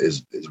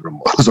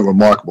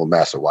remarkable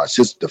match to watch.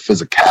 Just the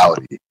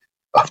physicality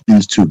of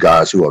these two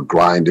guys who are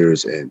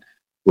grinders and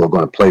who are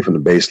going to play from the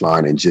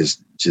baseline and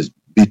just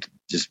beat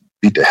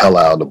the hell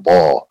out of the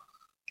ball.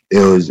 It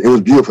was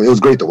beautiful. It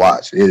was great to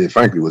watch. It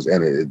frankly was,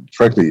 and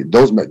frankly, the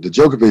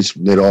Djokovic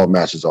Nadal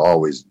matches are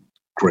always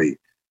great.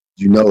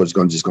 It's just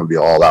going to be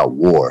an all-out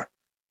war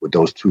with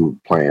those two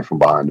playing from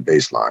behind the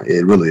baseline.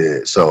 It really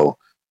is. So,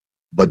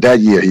 but that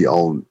year he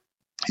owned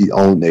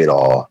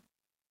Nadal,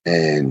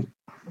 and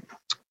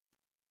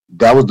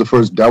that was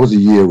the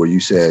year where you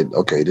said,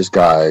 okay, this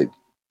guy,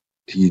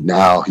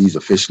 he's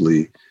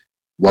officially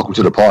welcome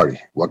to the party.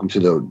 Welcome to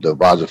the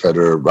Roger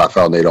Federer,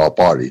 Rafael Nadal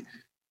party.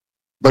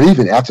 But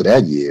even after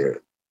that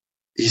year,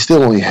 he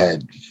still only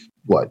had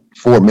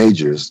 4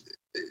 majors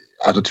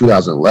after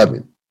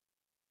 2011.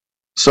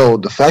 So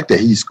the fact that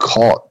he's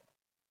caught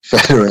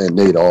Federer and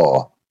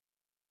Nadal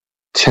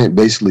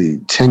basically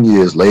 10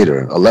 years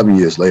later, 11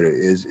 years later,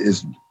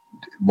 is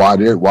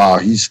while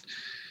he's,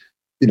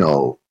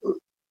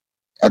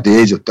 at the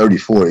age of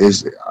 34,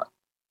 is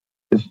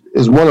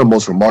one of the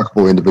most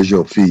remarkable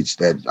individual feats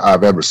that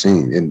I've ever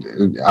seen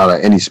out of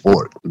any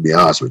sport, to be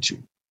honest with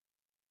you.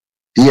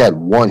 He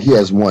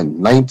has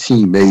won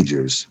 19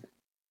 majors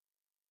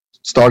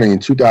starting in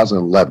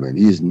 2011.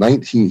 He has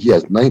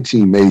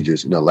 19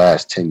 majors in the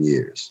last 10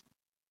 years.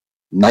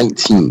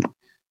 19.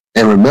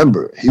 And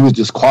remember, he was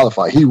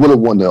disqualified. He would have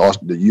won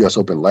the U.S.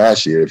 Open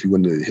last year if he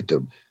wouldn't have hit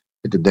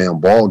the damn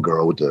ball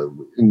girl with it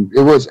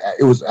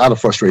was out of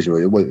frustration.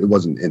 It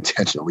wasn't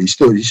intentional. He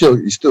still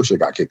should have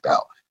got kicked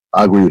out.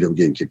 I agree with him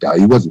getting kicked out.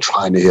 He wasn't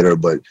trying to hit her,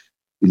 but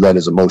he let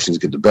his emotions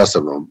get the best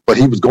of him. But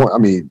he was going. I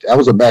mean, that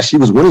was a match. He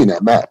was winning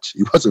that match.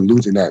 He wasn't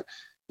losing that.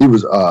 He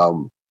was.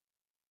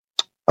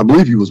 I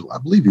believe he was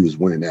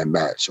winning that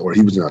match, or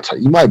he was in a tie.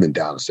 He might have been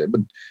down a set, but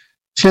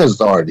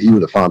chances are he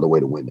would have found a way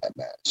to win that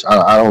match.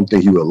 I don't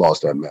think he would have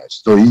lost that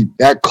match. So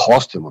that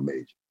cost him a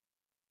major.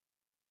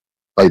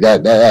 Like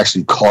that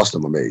actually cost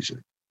him a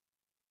major.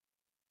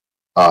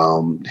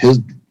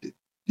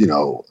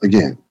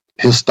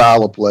 His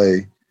style of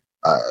play.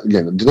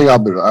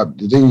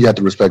 The thing you have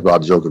to respect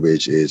about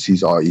Djokovic is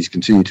he's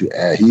continued to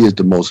add. He is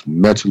the most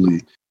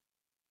mentally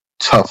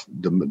tough,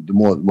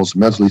 most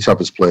mentally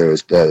toughest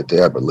players that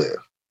ever live.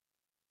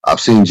 I've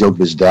seen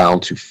Djokovic down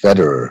to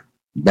Federer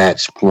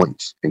match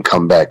points and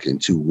come back and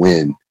to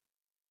win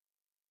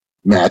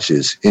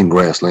matches in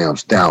Grand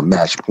Slams down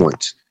match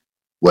points,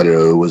 whether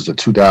it was the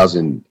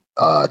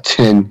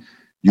 2010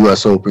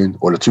 U.S. Open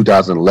or the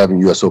 2011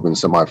 U.S. Open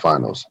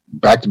semifinals.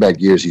 Back-to-back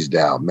years he's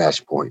down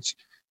match points.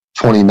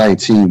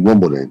 2019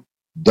 Wimbledon,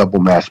 double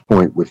match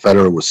point with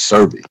Federer was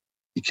serving.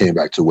 He came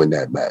back to win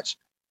that match.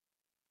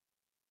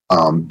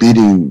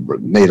 Beating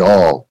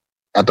Nadal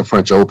at the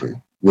French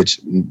Open, which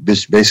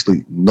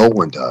basically no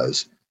one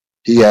does.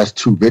 He has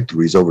 2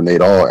 victories over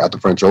Nadal at the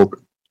French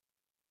Open.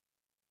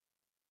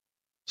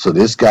 So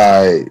this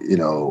guy,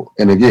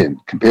 and again,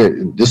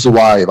 this is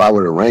why if I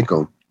were to rank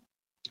him,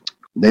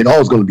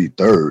 Nadal is going to be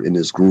third in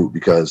this group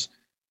because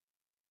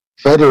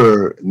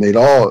Federer,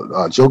 Nadal,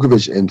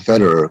 Djokovic, and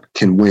Federer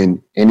can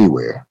win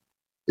anywhere.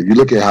 If you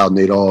look at how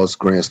Nadal's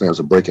Grand Slams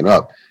are breaking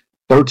up,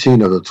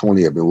 13 of the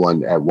 20 have been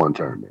won at one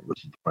tournament,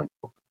 which is the French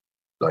Open.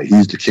 Like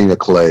he's the king of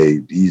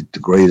clay. He's the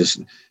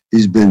greatest.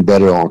 He's been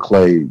better on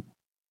clay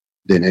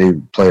than any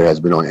player has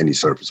been on any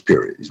surface.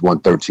 Period. He's won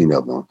 13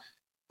 of them,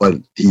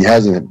 but he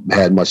hasn't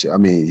had much. I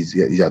mean, he's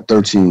got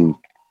 13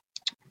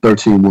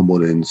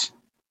 Wimbledons,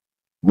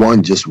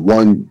 one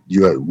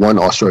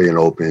Australian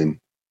Open.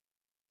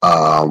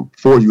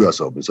 4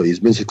 U.S. Open, so he's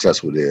been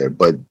successful there,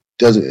 but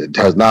has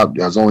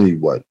only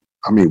what?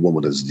 How many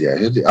Wimbledons? Yeah,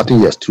 I think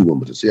he has 2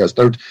 Wimbledons. He has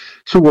 2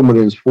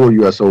 Wimbledons, 4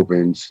 U.S.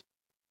 Opens,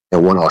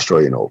 and 1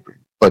 Australian Open.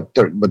 But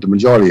the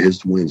majority of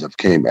his wins have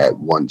came at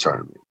one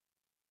tournament.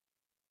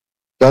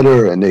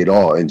 Federer and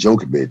Nadal and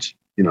Djokovic,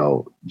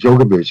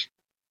 Djokovic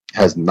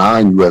has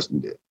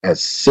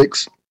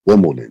 6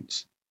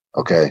 Wimbledons.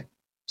 Okay,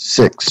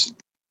 6.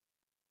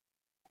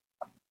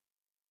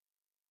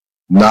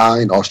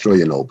 9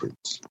 Australian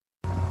Opens.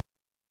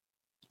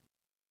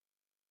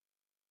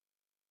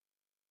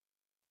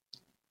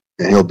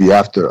 And he'll be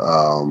after,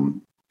 I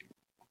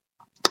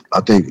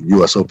think,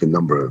 U.S. Open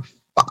number,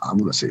 I'm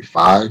going to say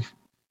 5.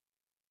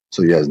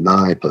 So he has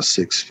 9 plus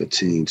 6,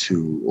 15,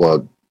 2.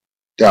 Well,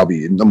 that'll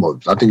be number.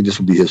 I think this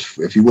will be his,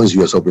 if he wins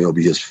U.S. Open, it'll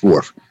be his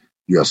 4th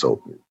U.S.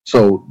 Open.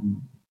 So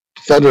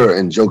Federer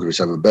and Djokovic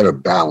have a better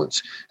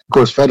balance. Of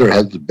course, Federer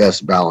has the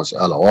best balance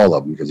out of all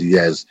of them because he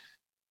has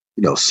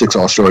 6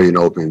 Australian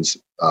Opens,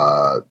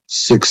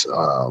 6, 8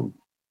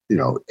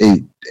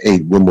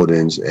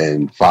 Wimbledons,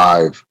 and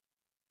 5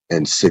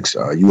 and 6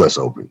 U.S.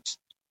 Opens,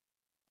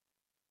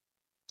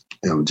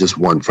 just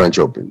 1 French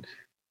Open.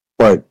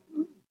 But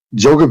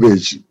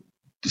Djokovic,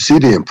 to see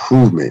the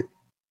improvement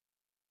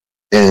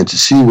and to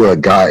see where a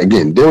guy,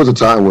 again, there was a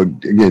time where,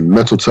 again,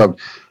 mental tough,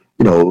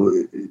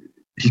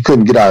 he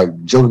couldn't get out.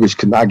 Djokovic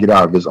could not get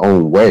out of his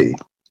own way.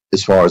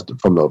 As far as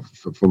from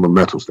a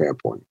mental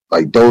standpoint,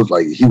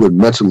 he would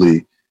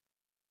mentally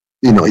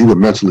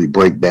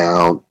break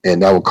down,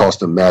 and that would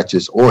cost him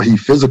matches, or he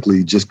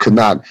physically just could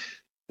not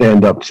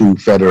stand up to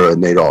Federer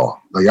and Nadal.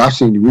 We've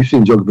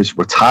seen Djokovic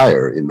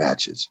retire in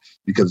matches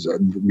because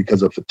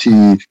of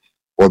fatigue,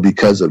 or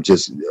because of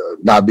just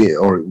not being,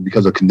 or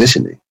because of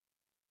conditioning.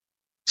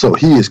 So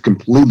he has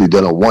completely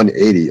done a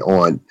 180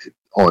 on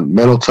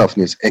mental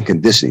toughness and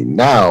conditioning.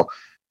 Now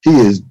he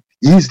is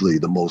easily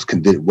the most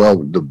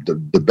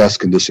the best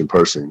conditioned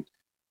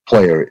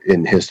player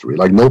in history.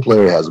 Like no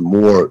player has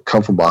more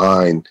come from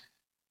behind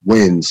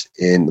wins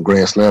in the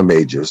Grand Slam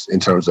majors in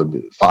terms of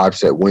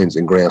 5-set wins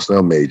in Grand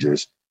Slam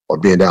majors, or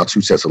being down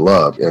 2 sets of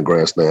love in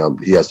Grand Slam.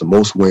 He has the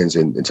most wins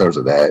in terms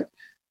of that.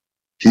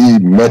 He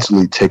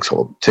mentally takes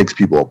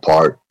people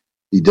apart.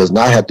 He does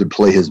not have to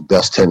play his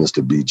best tennis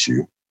to beat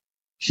you.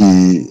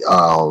 He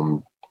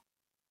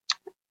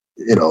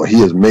he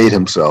has made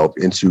himself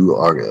into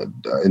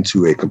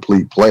a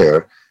complete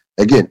player.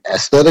 Again,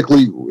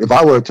 aesthetically, if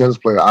I were a tennis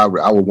player, I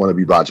would want to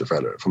be Roger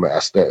Federer from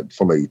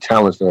a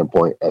talent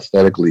standpoint.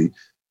 Aesthetically,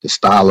 the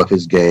style of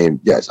his game,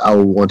 yes, I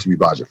would want to be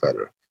Roger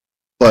Federer.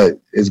 But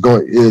it's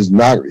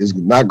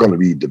not going to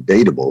be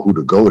debatable who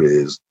the GOAT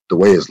is the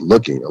way it's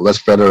looking,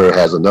 unless Federer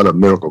has another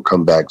miracle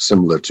comeback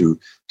similar to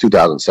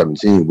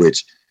 2017,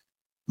 which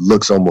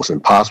looks almost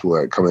impossible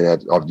at coming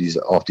off these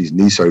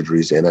knee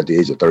surgeries and at the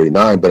age of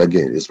 39. But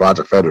again, it's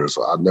Roger Federer,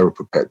 so I'll never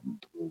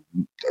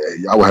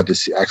I would have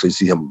to actually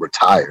see him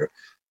retire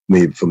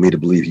for me to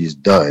believe he's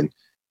done.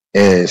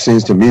 And it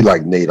seems to me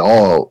like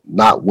Nadal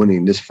not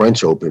winning this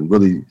French Open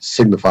really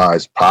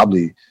signifies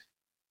probably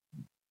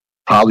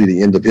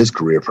the end of his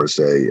career per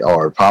se,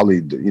 or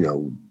probably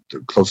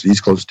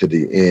he's closer to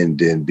the end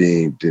than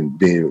being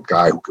a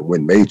guy who can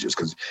win majors,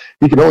 because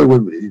he can only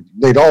win.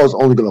 Nadal is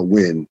only going to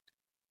win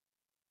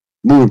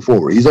moving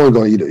forward. He's only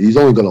going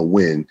to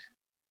win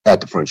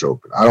at the French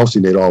Open. I don't see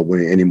Nadal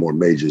winning any more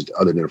majors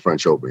other than the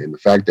French Open. And the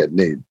fact that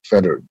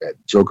that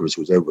Djokovic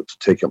was able to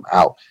take him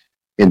out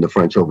in the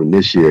French Open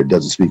this year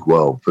doesn't speak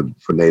well for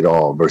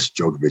Nadal versus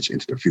Djokovic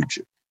into the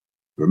future.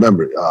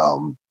 Remember,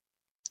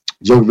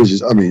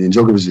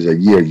 Djokovic is a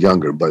year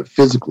younger, but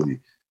physically,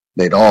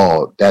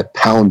 Nadal, that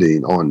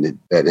pounding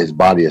that his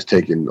body has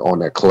taken on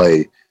that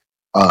clay,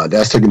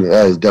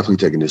 that is definitely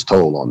taking his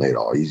toll on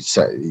Nadal.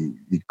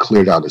 He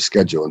cleared out his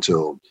schedule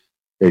until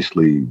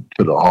basically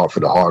for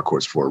the hard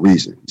courts for a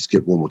reason. He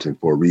skipped Wimbledon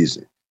for a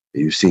reason.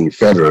 You've seen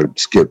Federer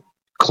skip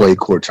clay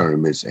court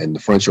tournaments and the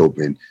French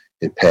Open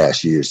in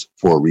past years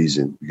for a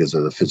reason, because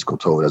of the physical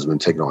toll that's been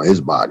taken on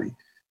his body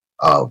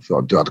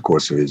throughout the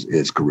course of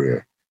his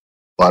career.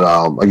 But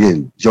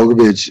again,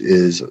 Djokovic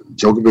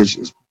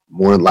is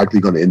more than likely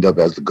going to end up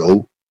as the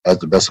GOAT, as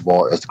the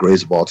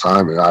greatest of all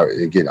time. And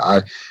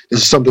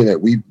this is something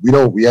that we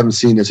haven't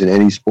seen this in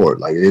any sport.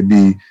 Like, it'd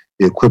be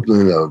the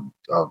equivalent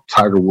of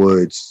Tiger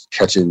Woods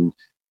catching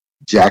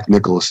Jack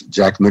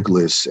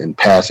Nicklaus and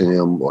passing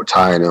him or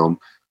tying him,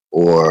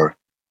 or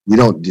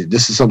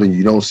this is something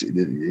you don't see.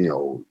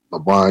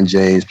 LeBron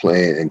James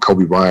playing and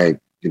Kobe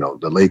Bryant,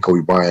 the late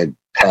Kobe Bryant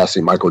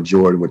passing Michael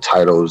Jordan with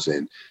titles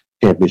and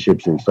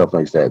championships and stuff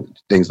like that,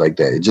 things like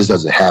that. It just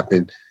doesn't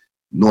happen.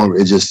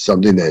 It's just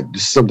something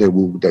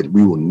that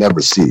we will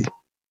never see.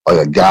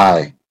 Like, a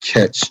guy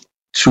catch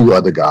two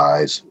other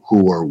guys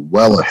who are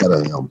well ahead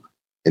of him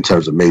in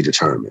terms of major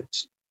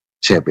tournaments,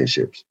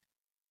 championships,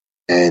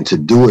 and to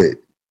do it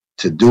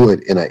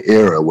in an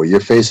era where you're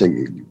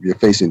facing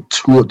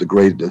two of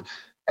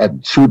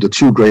the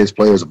two greatest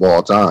players of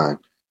all time,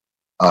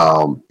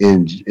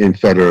 in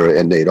Federer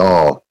and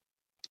Nadal.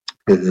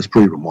 It's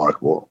pretty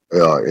remarkable.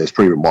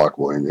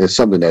 And it's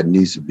something that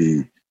needs to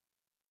be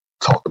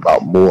talked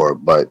about more.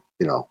 But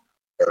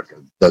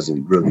America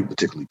doesn't really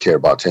particularly care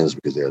about tennis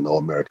because there are no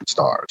American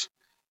stars.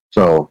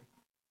 So,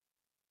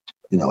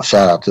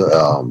 shout out to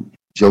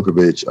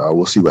Djokovic.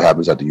 We'll see what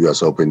happens at the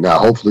U.S. Open. Now,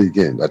 hopefully,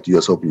 again, at the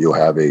U.S. Open, you'll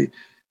have a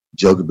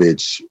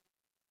Djokovic,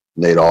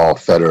 Nadal,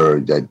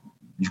 Federer, that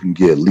you can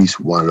get at least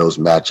one of those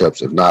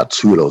matchups, if not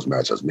two of those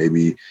matchups.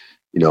 Maybe,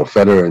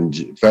 Federer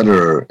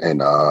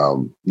and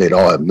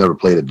Nadal have never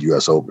played at the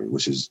U.S. Open,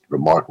 which is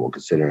remarkable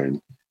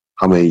considering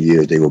how many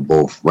years they were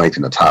both ranked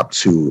in the top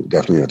two,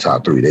 definitely in the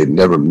top three. They've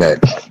never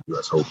met at the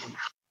U.S. Open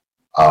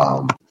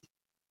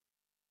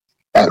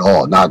at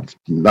all, not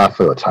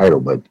for a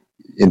title, but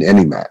in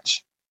any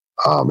match,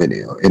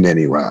 in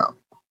any round.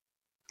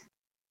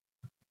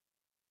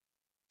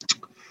 A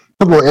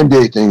couple of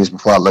NBA things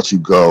before I let you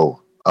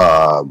go.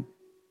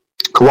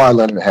 Kawhi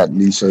Leonard had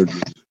knee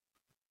surgery.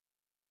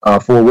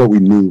 For what we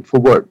knew,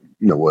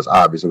 was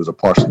obvious, it was a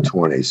partially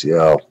torn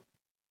ACL.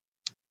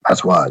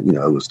 That's why, it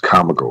was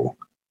comical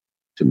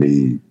to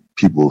me,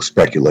 people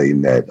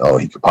speculating that,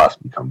 he could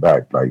possibly come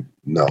back. Like,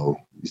 no,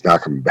 he's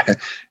not coming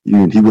back.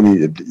 Even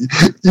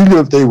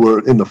if they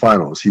were in the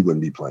finals, he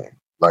wouldn't be playing.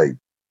 Like,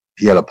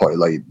 he had a part,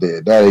 like,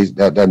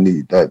 that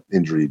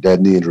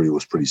knee injury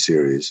was pretty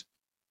serious,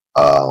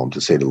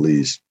 to say the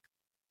least.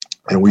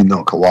 And we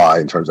know Kawhi,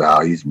 in terms of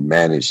how he's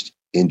managed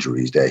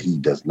injuries, that he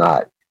does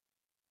not.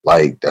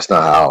 Like, that's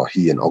not how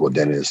he and Uncle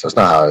Dennis, that's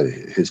not how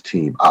his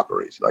team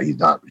operates. Like, he's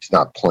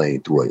not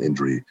playing through an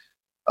injury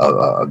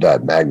of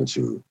that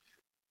magnitude.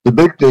 The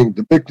big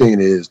thing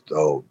is,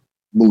 though,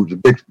 for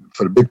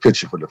the big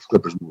picture for the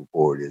Clippers moving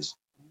forward is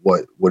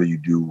what do you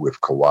do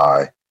with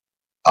Kawhi?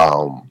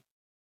 And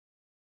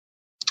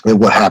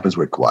what happens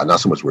with Kawhi? Not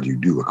so much what do you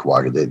do with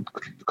Kawhi,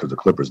 because the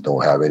Clippers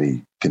don't have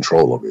any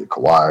control over it.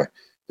 Kawhi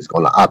is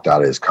going to opt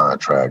out of his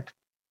contract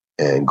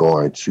and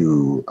going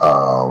to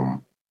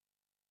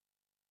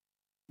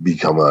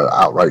become an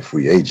outright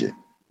free agent.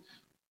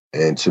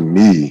 And to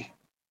me,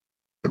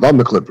 if I'm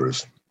the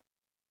Clippers,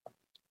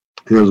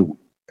 and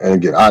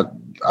again,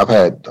 I've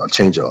had a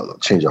change of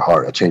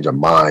heart, a change of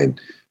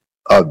mind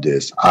of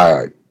this.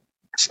 I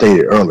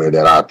stated earlier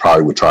that I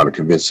probably would try to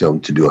convince him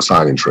to do a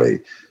signing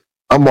trade.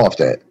 I'm off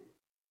that.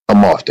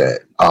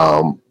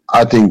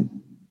 I think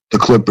the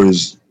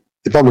Clippers,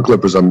 if I'm the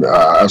Clippers,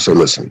 I say,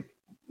 listen,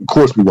 Of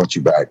course, we want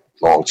you back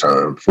long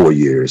term, 4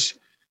 years,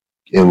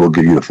 and we'll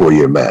give you the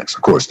 4-year max.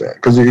 Of course, that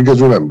because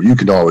remember, you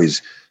can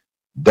always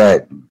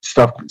that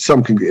stuff. If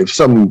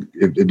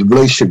the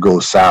relationship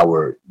goes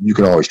sour, you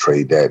can always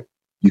trade that.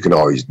 You can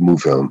always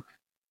move him.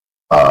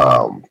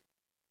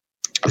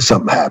 If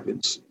something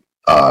happens,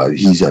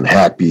 he's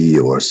unhappy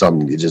or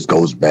something, it just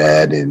goes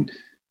bad, and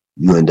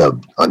they end up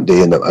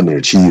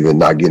underachieving,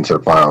 not getting to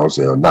the finals,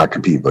 or not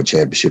competing for a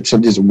championship. So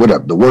just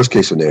whatever. The worst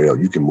case scenario,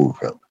 you can move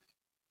him.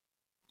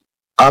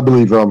 I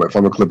believe if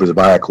I'm the Clippers, if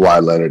I had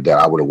Kawhi Leonard, that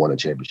I would have won a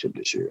championship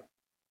this year.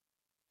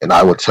 And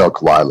I would tell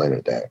Kawhi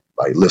Leonard that,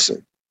 like,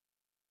 listen,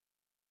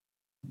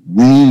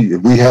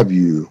 if we have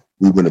you,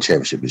 we win a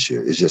championship this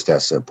year. It's just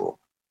that simple.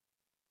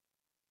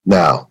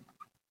 Now,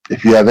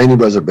 if you have any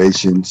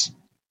reservations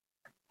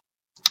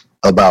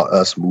about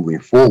us moving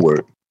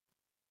forward,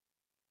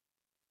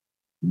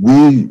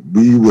 we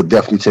would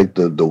definitely take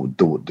the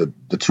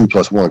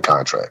 2+1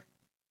 contract.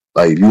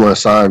 Like, if you want to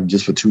sign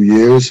just for 2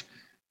 years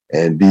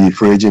and be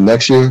free agent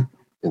next year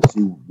and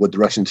see what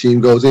direction the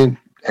team goes in,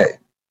 hey,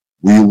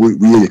 we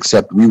will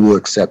accept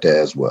that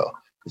as well.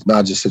 It's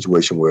not just a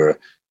situation where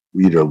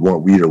we either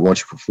want you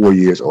for 4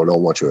 years or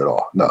don't want you at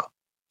all. No.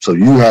 So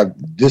you have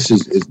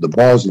the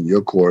ball's in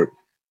your court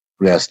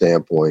from that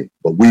standpoint,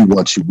 but we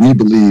want you. We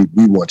believe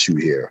we want you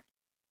here,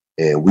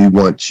 and we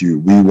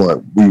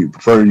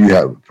prefer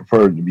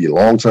to be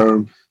long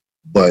term,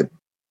 but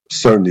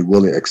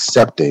certainly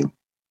accepting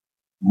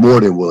more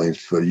than willing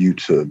for you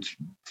to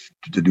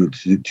do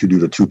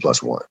the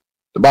 2+1.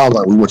 The bottom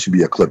line, we want you to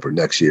be a Clipper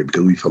next year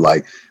because we feel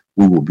like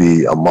we will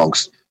be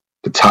amongst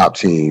the top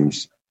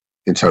teams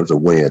in terms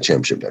of winning a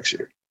championship next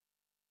year.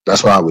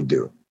 That's what I would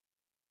do.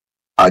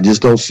 I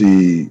just don't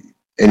see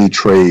any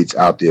trades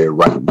out there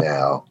right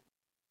now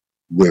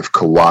with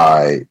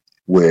Kawhi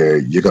where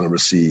you're going to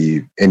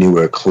receive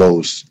anywhere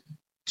close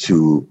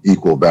to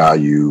equal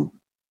value.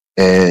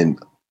 And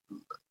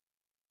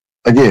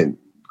again,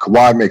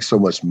 Kawhi makes so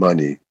much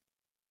money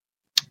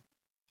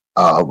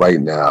right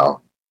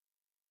now.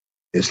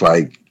 It's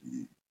like,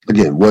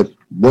 again,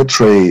 what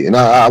trade? And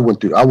I went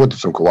through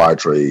some Kawhi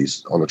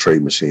trades on the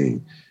trade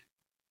machine.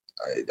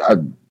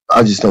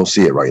 I just don't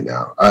see it right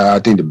now. I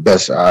think the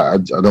best. I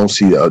don't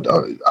see. I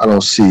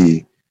don't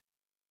see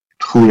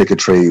who they could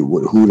trade,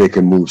 who they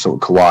can move some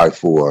Kawhi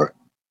for,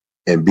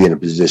 and be in a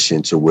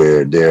position to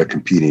where they're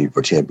competing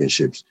for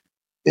championships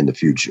in the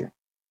future.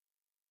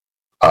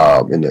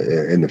 In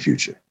the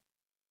future.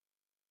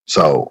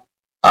 So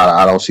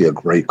I don't see a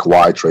great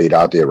Kawhi trade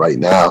out there right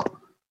now.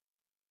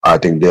 I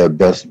think their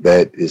best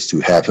bet is to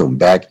have him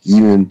back,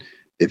 even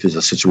if it's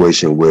a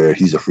situation where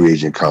he's a free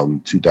agent come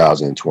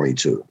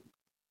 2022.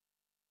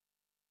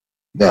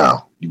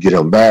 Now, you get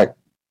him back,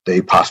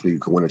 they possibly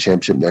could win a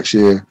championship next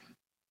year.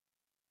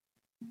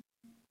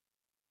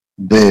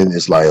 Then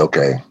it's like,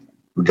 okay,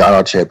 we got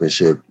our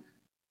championship.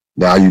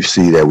 Now you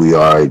see that we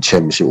are a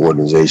championship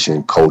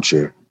organization,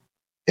 culture,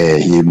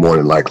 and he more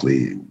than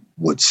likely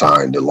would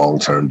sign the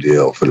long-term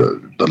deal for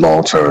the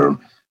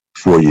long-term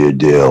 4-year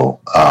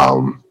deal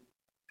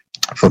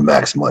for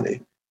max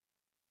money.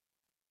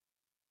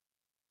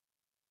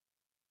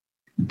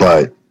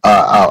 But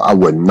I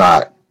would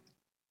not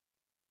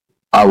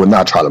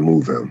try to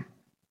move him.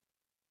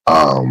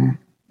 And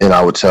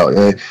I would tell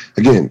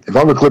again, if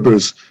I'm the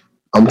Clippers,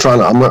 I'm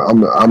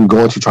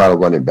going to try to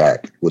run it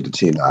back with the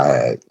team that I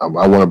had. I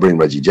want to bring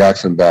Reggie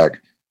Jackson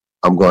back.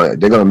 They're going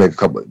to make a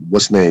couple.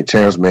 What's his name?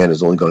 Terrence Mann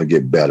is only going to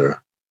get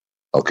better.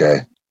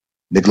 Okay.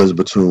 Nicholas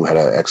Batum had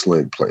an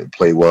excellent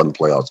play well in the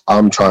playoffs.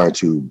 I'm trying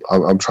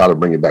to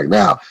bring it back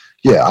now.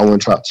 Yeah, I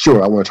want to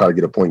try to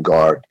get a point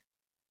guard,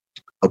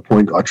 a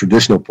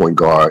traditional point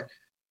guard,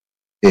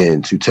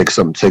 and to take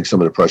some of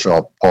the pressure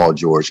off Paul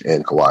George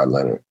and Kawhi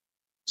Leonard.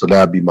 So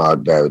that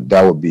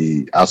would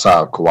be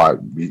outside of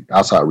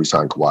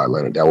re-signing Kawhi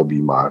Leonard. That would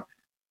be my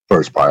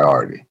first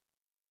priority,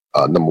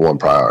 number 1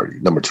 priority,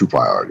 number 2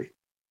 priority.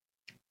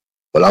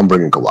 But I'm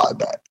bringing Kawhi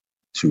back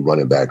to run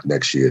it back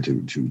next year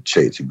to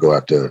go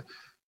after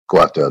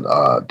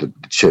the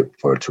chip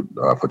for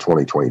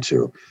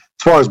 2022.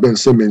 As far as Ben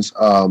Simmons,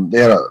 they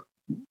had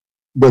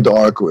read the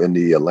article in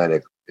the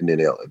Atlantic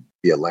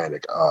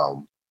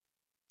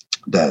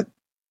that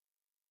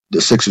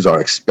the Sixers are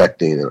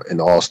expecting an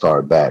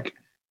all-star back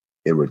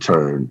in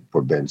return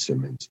for Ben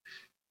Simmons,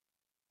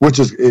 which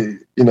is, the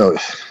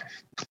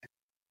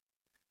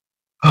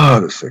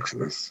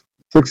Sixers.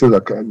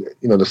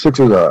 The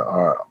Sixers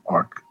are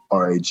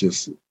a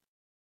just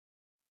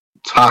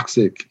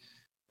toxic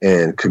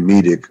and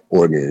comedic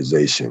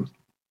organization.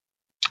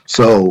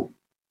 So,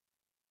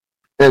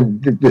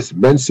 and this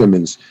Ben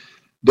Simmons,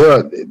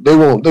 they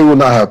will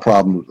not have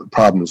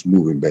problems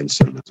moving Ben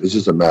Simmons. It's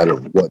just a matter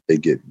of what they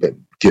get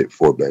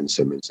for Ben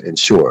Simmons. And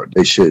sure,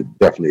 they should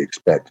definitely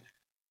expect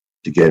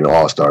to get an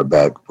all-star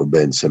back for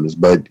Ben Simmons.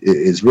 But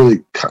it's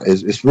really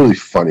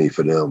funny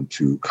for them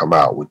to come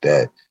out with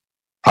that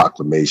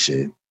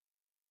proclamation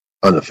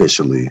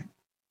unofficially,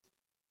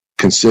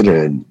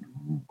 considering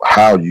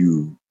how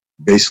you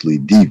basically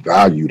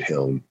devalued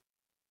him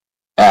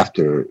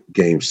after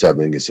Game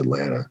 7 against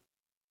Atlanta.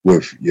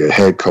 with your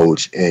head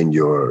coach and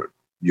your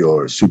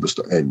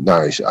superstar, and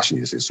I shouldn't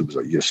even say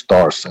superstar, your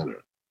star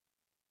center,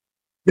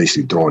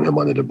 basically throwing him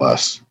under the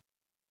bus.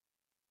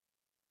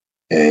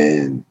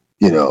 And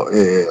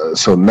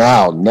so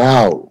now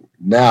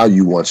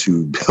you want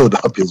to build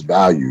up his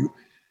value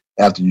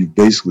after you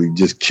basically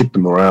just kicked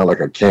him around like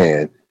a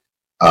can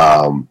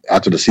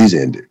after the season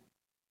ended.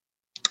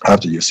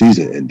 After your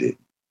season ended.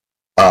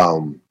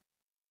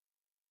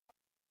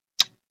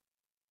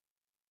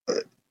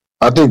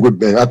 I think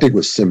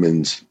with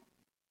Simmons,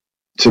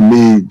 to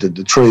me,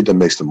 the trade that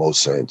makes the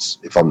most sense,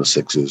 if I'm the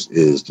Sixers,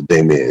 is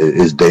Dame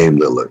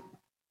Lillard.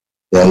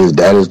 That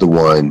is the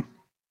one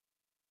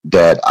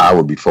that I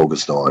would be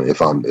focused on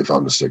if I'm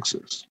the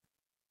Sixers.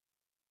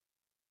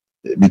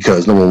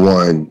 Because number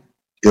one,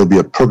 it'll be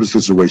a perfect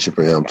situation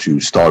for him to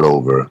start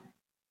over.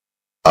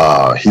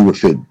 He would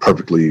fit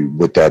perfectly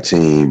with that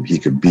team. He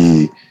could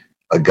be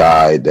a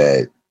guy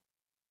that,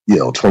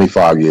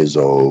 25 years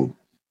old.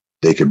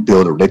 They could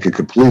they could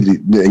completely,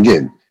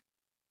 again,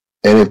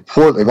 and if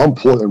I'm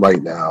Portland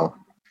right now,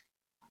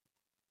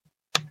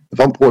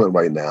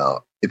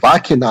 if I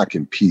cannot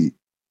compete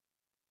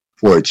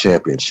for a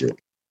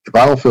championship, if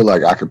I don't feel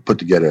like I can put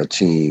together a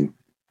team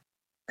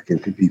I can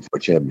compete for a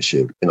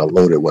championship in a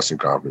loaded Western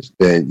Conference,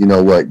 then you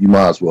know what? You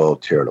might as well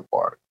tear it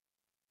apart.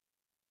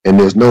 And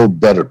there's no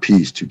better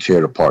piece to tear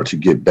it apart, to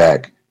get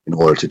back in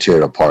order to tear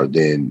it apart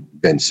than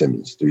Ben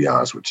Simmons, to be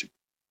honest with you.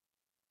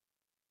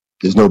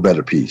 There's no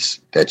better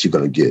piece that you're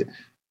going to get.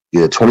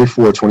 Get a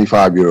 24,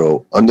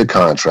 25-year-old under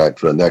contract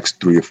for the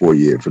next 3 or 4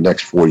 years, for the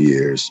next 4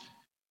 years,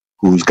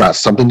 who's got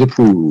something to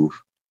prove,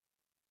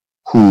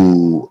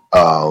 who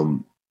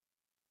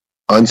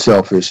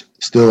unselfish,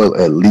 still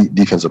an elite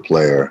defensive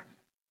player,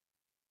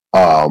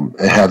 and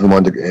have him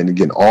under, and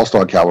again,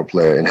 all-star caliber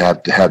player, and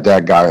have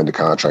that guy under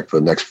contract for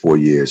the next 4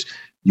 years.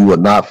 You will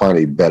not find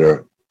a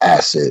better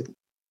asset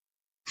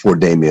for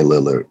Damian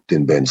Lillard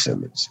than Ben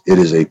Simmons. It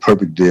is a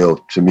perfect deal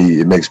to me.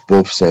 It makes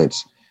both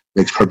sense.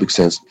 Makes perfect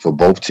sense for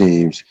both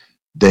teams.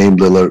 Dame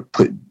Lillard,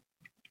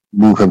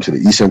 move him to the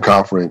Eastern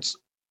Conference,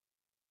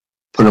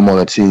 put him on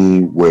a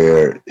team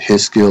where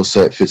his skill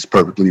set fits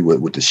perfectly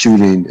with the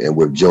shooting, and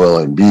with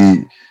Joel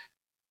Embiid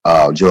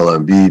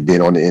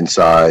being on the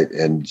inside,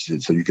 and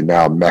so you can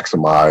now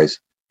maximize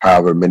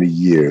however many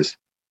years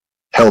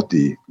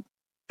healthy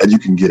that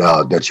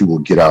you will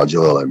get out of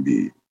Joel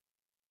Embiid.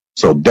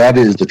 So that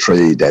is the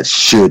trade that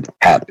should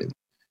happen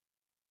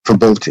for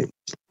both teams.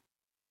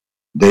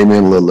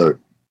 Damian Lillard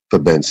for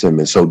Ben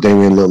Simmons. So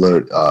Damian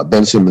Lillard,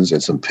 Ben Simmons,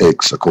 and some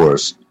picks, of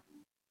course.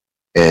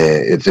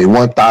 And if they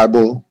want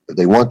Thibault,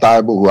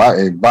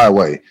 and by the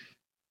way,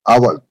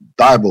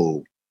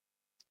 Thibault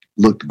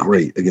looked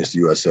great against the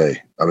USA.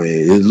 I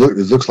mean, it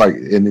looks like,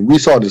 and we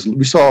saw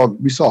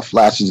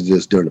flashes of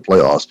this during the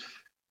playoffs.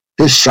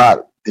 His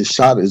shot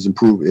is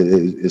improved.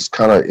 It's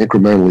kind of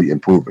incrementally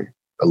improving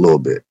a little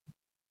bit.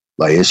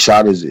 Like, his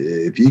shot is,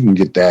 if he can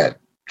get that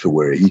to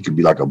where he could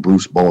be like a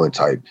Bruce Bowen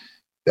type,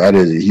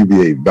 he'd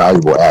be a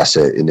valuable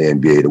asset in the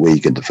NBA, the way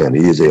he can defend.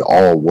 He is an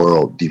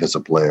all-world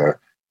defensive player,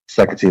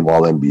 second-team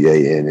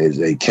All-NBA, and is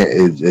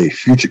a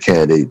future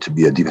candidate to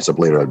be a defensive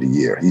player of the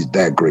year. He's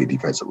that great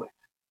defensively.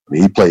 I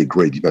mean, he played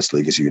great defensively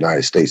against the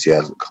United States. He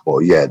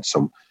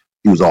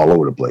was all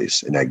over the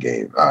place in that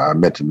game. I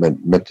meant to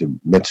mention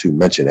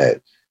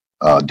that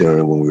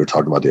during when we were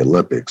talking about the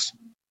Olympics.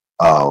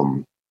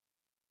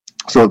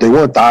 So if they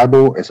want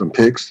Thibault and some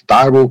picks,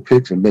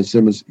 and Ben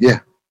Simmons, yeah,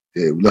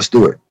 let's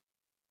do it.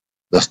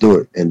 Let's do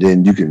it. And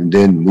then you can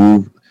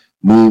move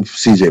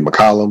CJ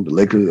McCollum. The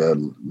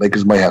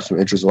Lakers might have some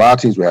interest. A lot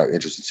of teams will have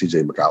interest in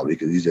CJ McCollum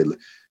because he's a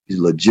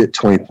legit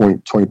 20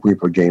 point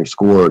per game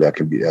scorer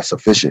that's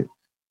efficient.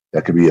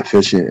 That could be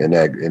efficient, and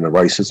that in the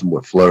right system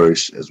would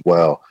flourish as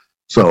well.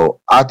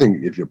 So I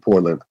think if you're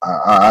Portland,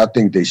 I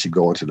think they should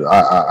go into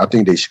I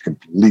think they should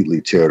completely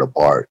tear it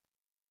apart.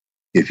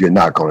 If you're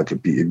not going to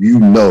compete, if you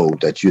know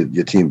that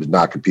your team is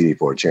not competing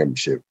for a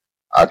championship,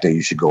 I think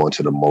you should go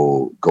into the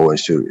mode,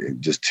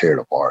 and just tear it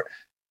apart.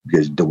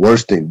 Because the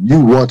worst thing, you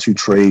want to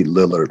trade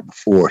Lillard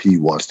before he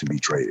wants to be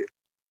traded.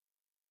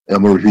 And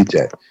I'm going to repeat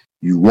that.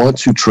 You want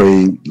to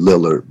trade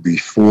Lillard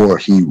before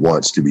he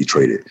wants to be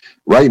traded.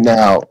 Right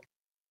now,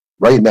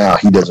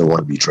 he doesn't want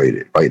to be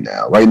traded. Right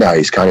now,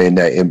 he's kind of in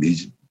that.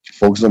 He's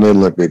focused on the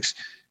Olympics.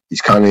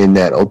 He's kind of in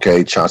that.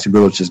 Okay, Chauncey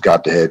Billups just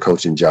got the head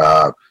coaching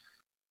job.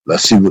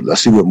 Let's see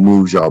what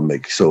moves y'all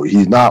make. So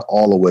he's not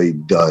all the way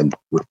done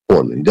with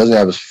Portland. He doesn't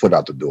have his foot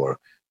out the door.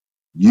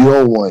 You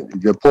don't want,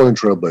 if you're Portland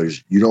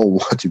Trailblazers, you don't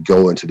want to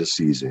go into the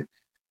season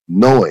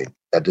knowing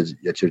that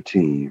your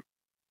team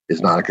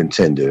is not a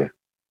contender,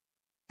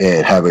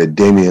 and have a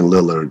Damian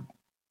Lillard,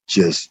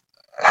 just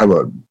have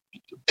a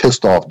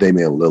pissed off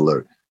Damian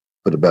Lillard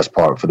for the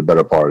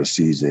better part of the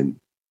season,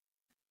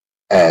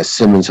 as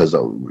Simmons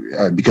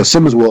because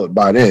Simmons will,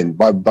 by then,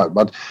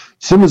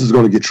 Simmons is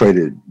going to get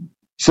traded.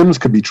 Simmons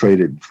could be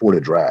traded before the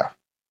draft,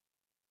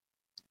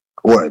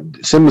 or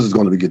Simmons is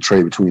going to get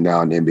traded between now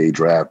and the NBA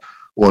draft,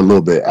 or a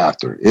little bit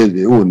after.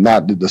 It will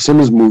not. The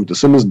Simmons move, the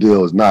Simmons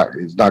deal is not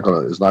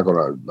going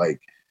to like.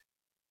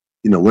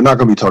 we're not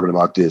going to be talking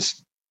about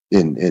this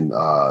in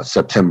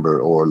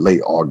September or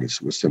late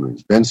August with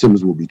Simmons. Ben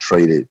Simmons will be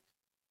traded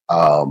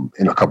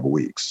in a couple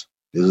weeks.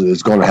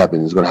 It's going to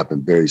happen. It's going to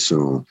happen very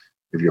soon.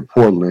 If you're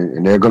Portland,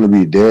 and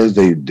there's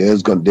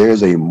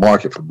a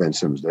market for Ben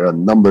Simmons. There are a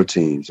number of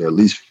teams. There are at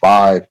least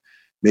five,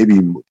 maybe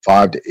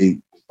 5 to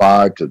 8,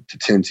 5 to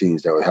 10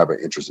 teams that would have an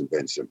interest in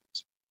Ben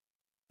Simmons.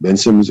 Ben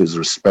Simmons is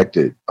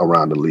respected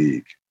around the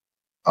league.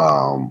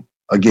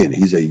 Again,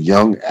 he's a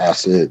young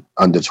asset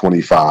under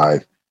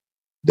 25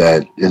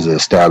 that is an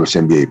established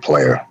NBA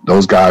player.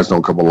 Those guys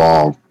don't come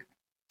along.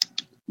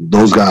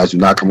 Those guys do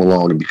not come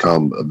along and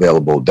become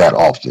available that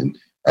often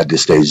at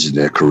this stage in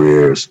their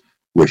careers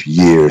with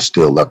years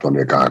still left on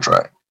their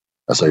contract.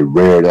 That is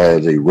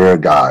a rare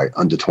guy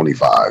under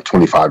 25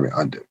 and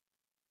under.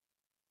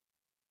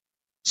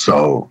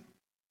 So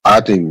I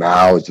think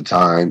now is the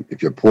time.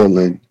 If you're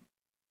Portland,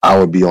 I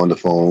would be on the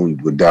phone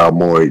with Daryl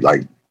Morey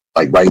like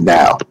right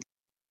now,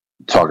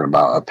 talking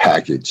about a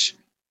package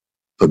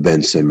for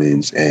Ben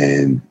Simmons,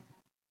 and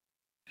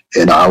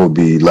I would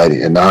be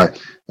letting, and I'll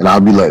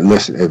be letting.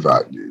 Listen, if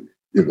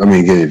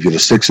you're the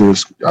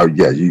Sixers,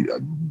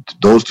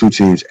 those two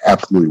teams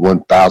absolutely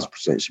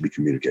 1,000% should be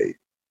communicating.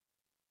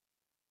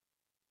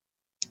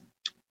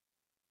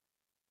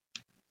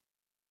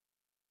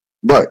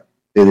 But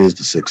it is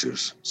the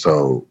Sixers,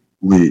 so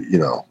we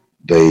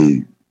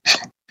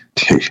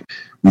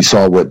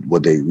saw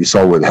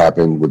what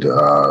happened with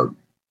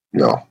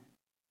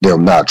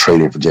them not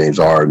trading for James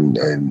Harden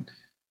and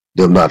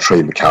them not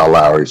trading for Kyle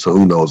Lowry. So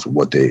who knows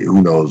what they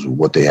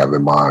have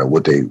in mind,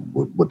 what they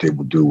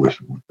will do with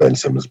Ben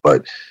Simmons.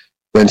 But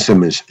Ben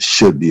Simmons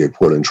should be a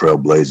Portland Trail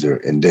Blazer,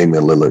 and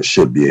Damian Lillard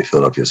should be a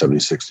Philadelphia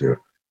 76er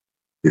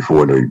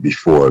before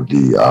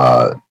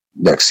the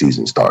next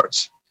season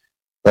starts.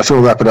 That's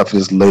going to wrap it up for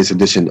this latest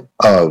edition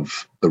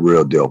of the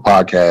Real Deal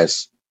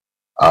Podcast.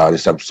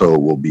 This episode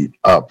will be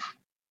up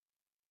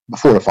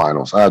before the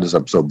finals. I have this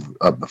episode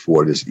up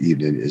before this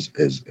evening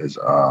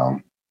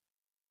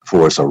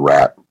before it's a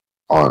wrap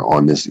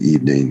on this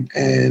evening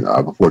and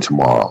before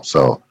tomorrow.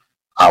 So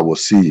I will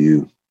see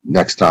you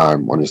next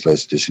time on this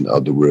latest edition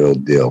of the Real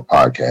Deal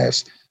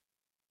Podcast.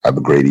 Have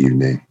a great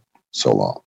evening. So long.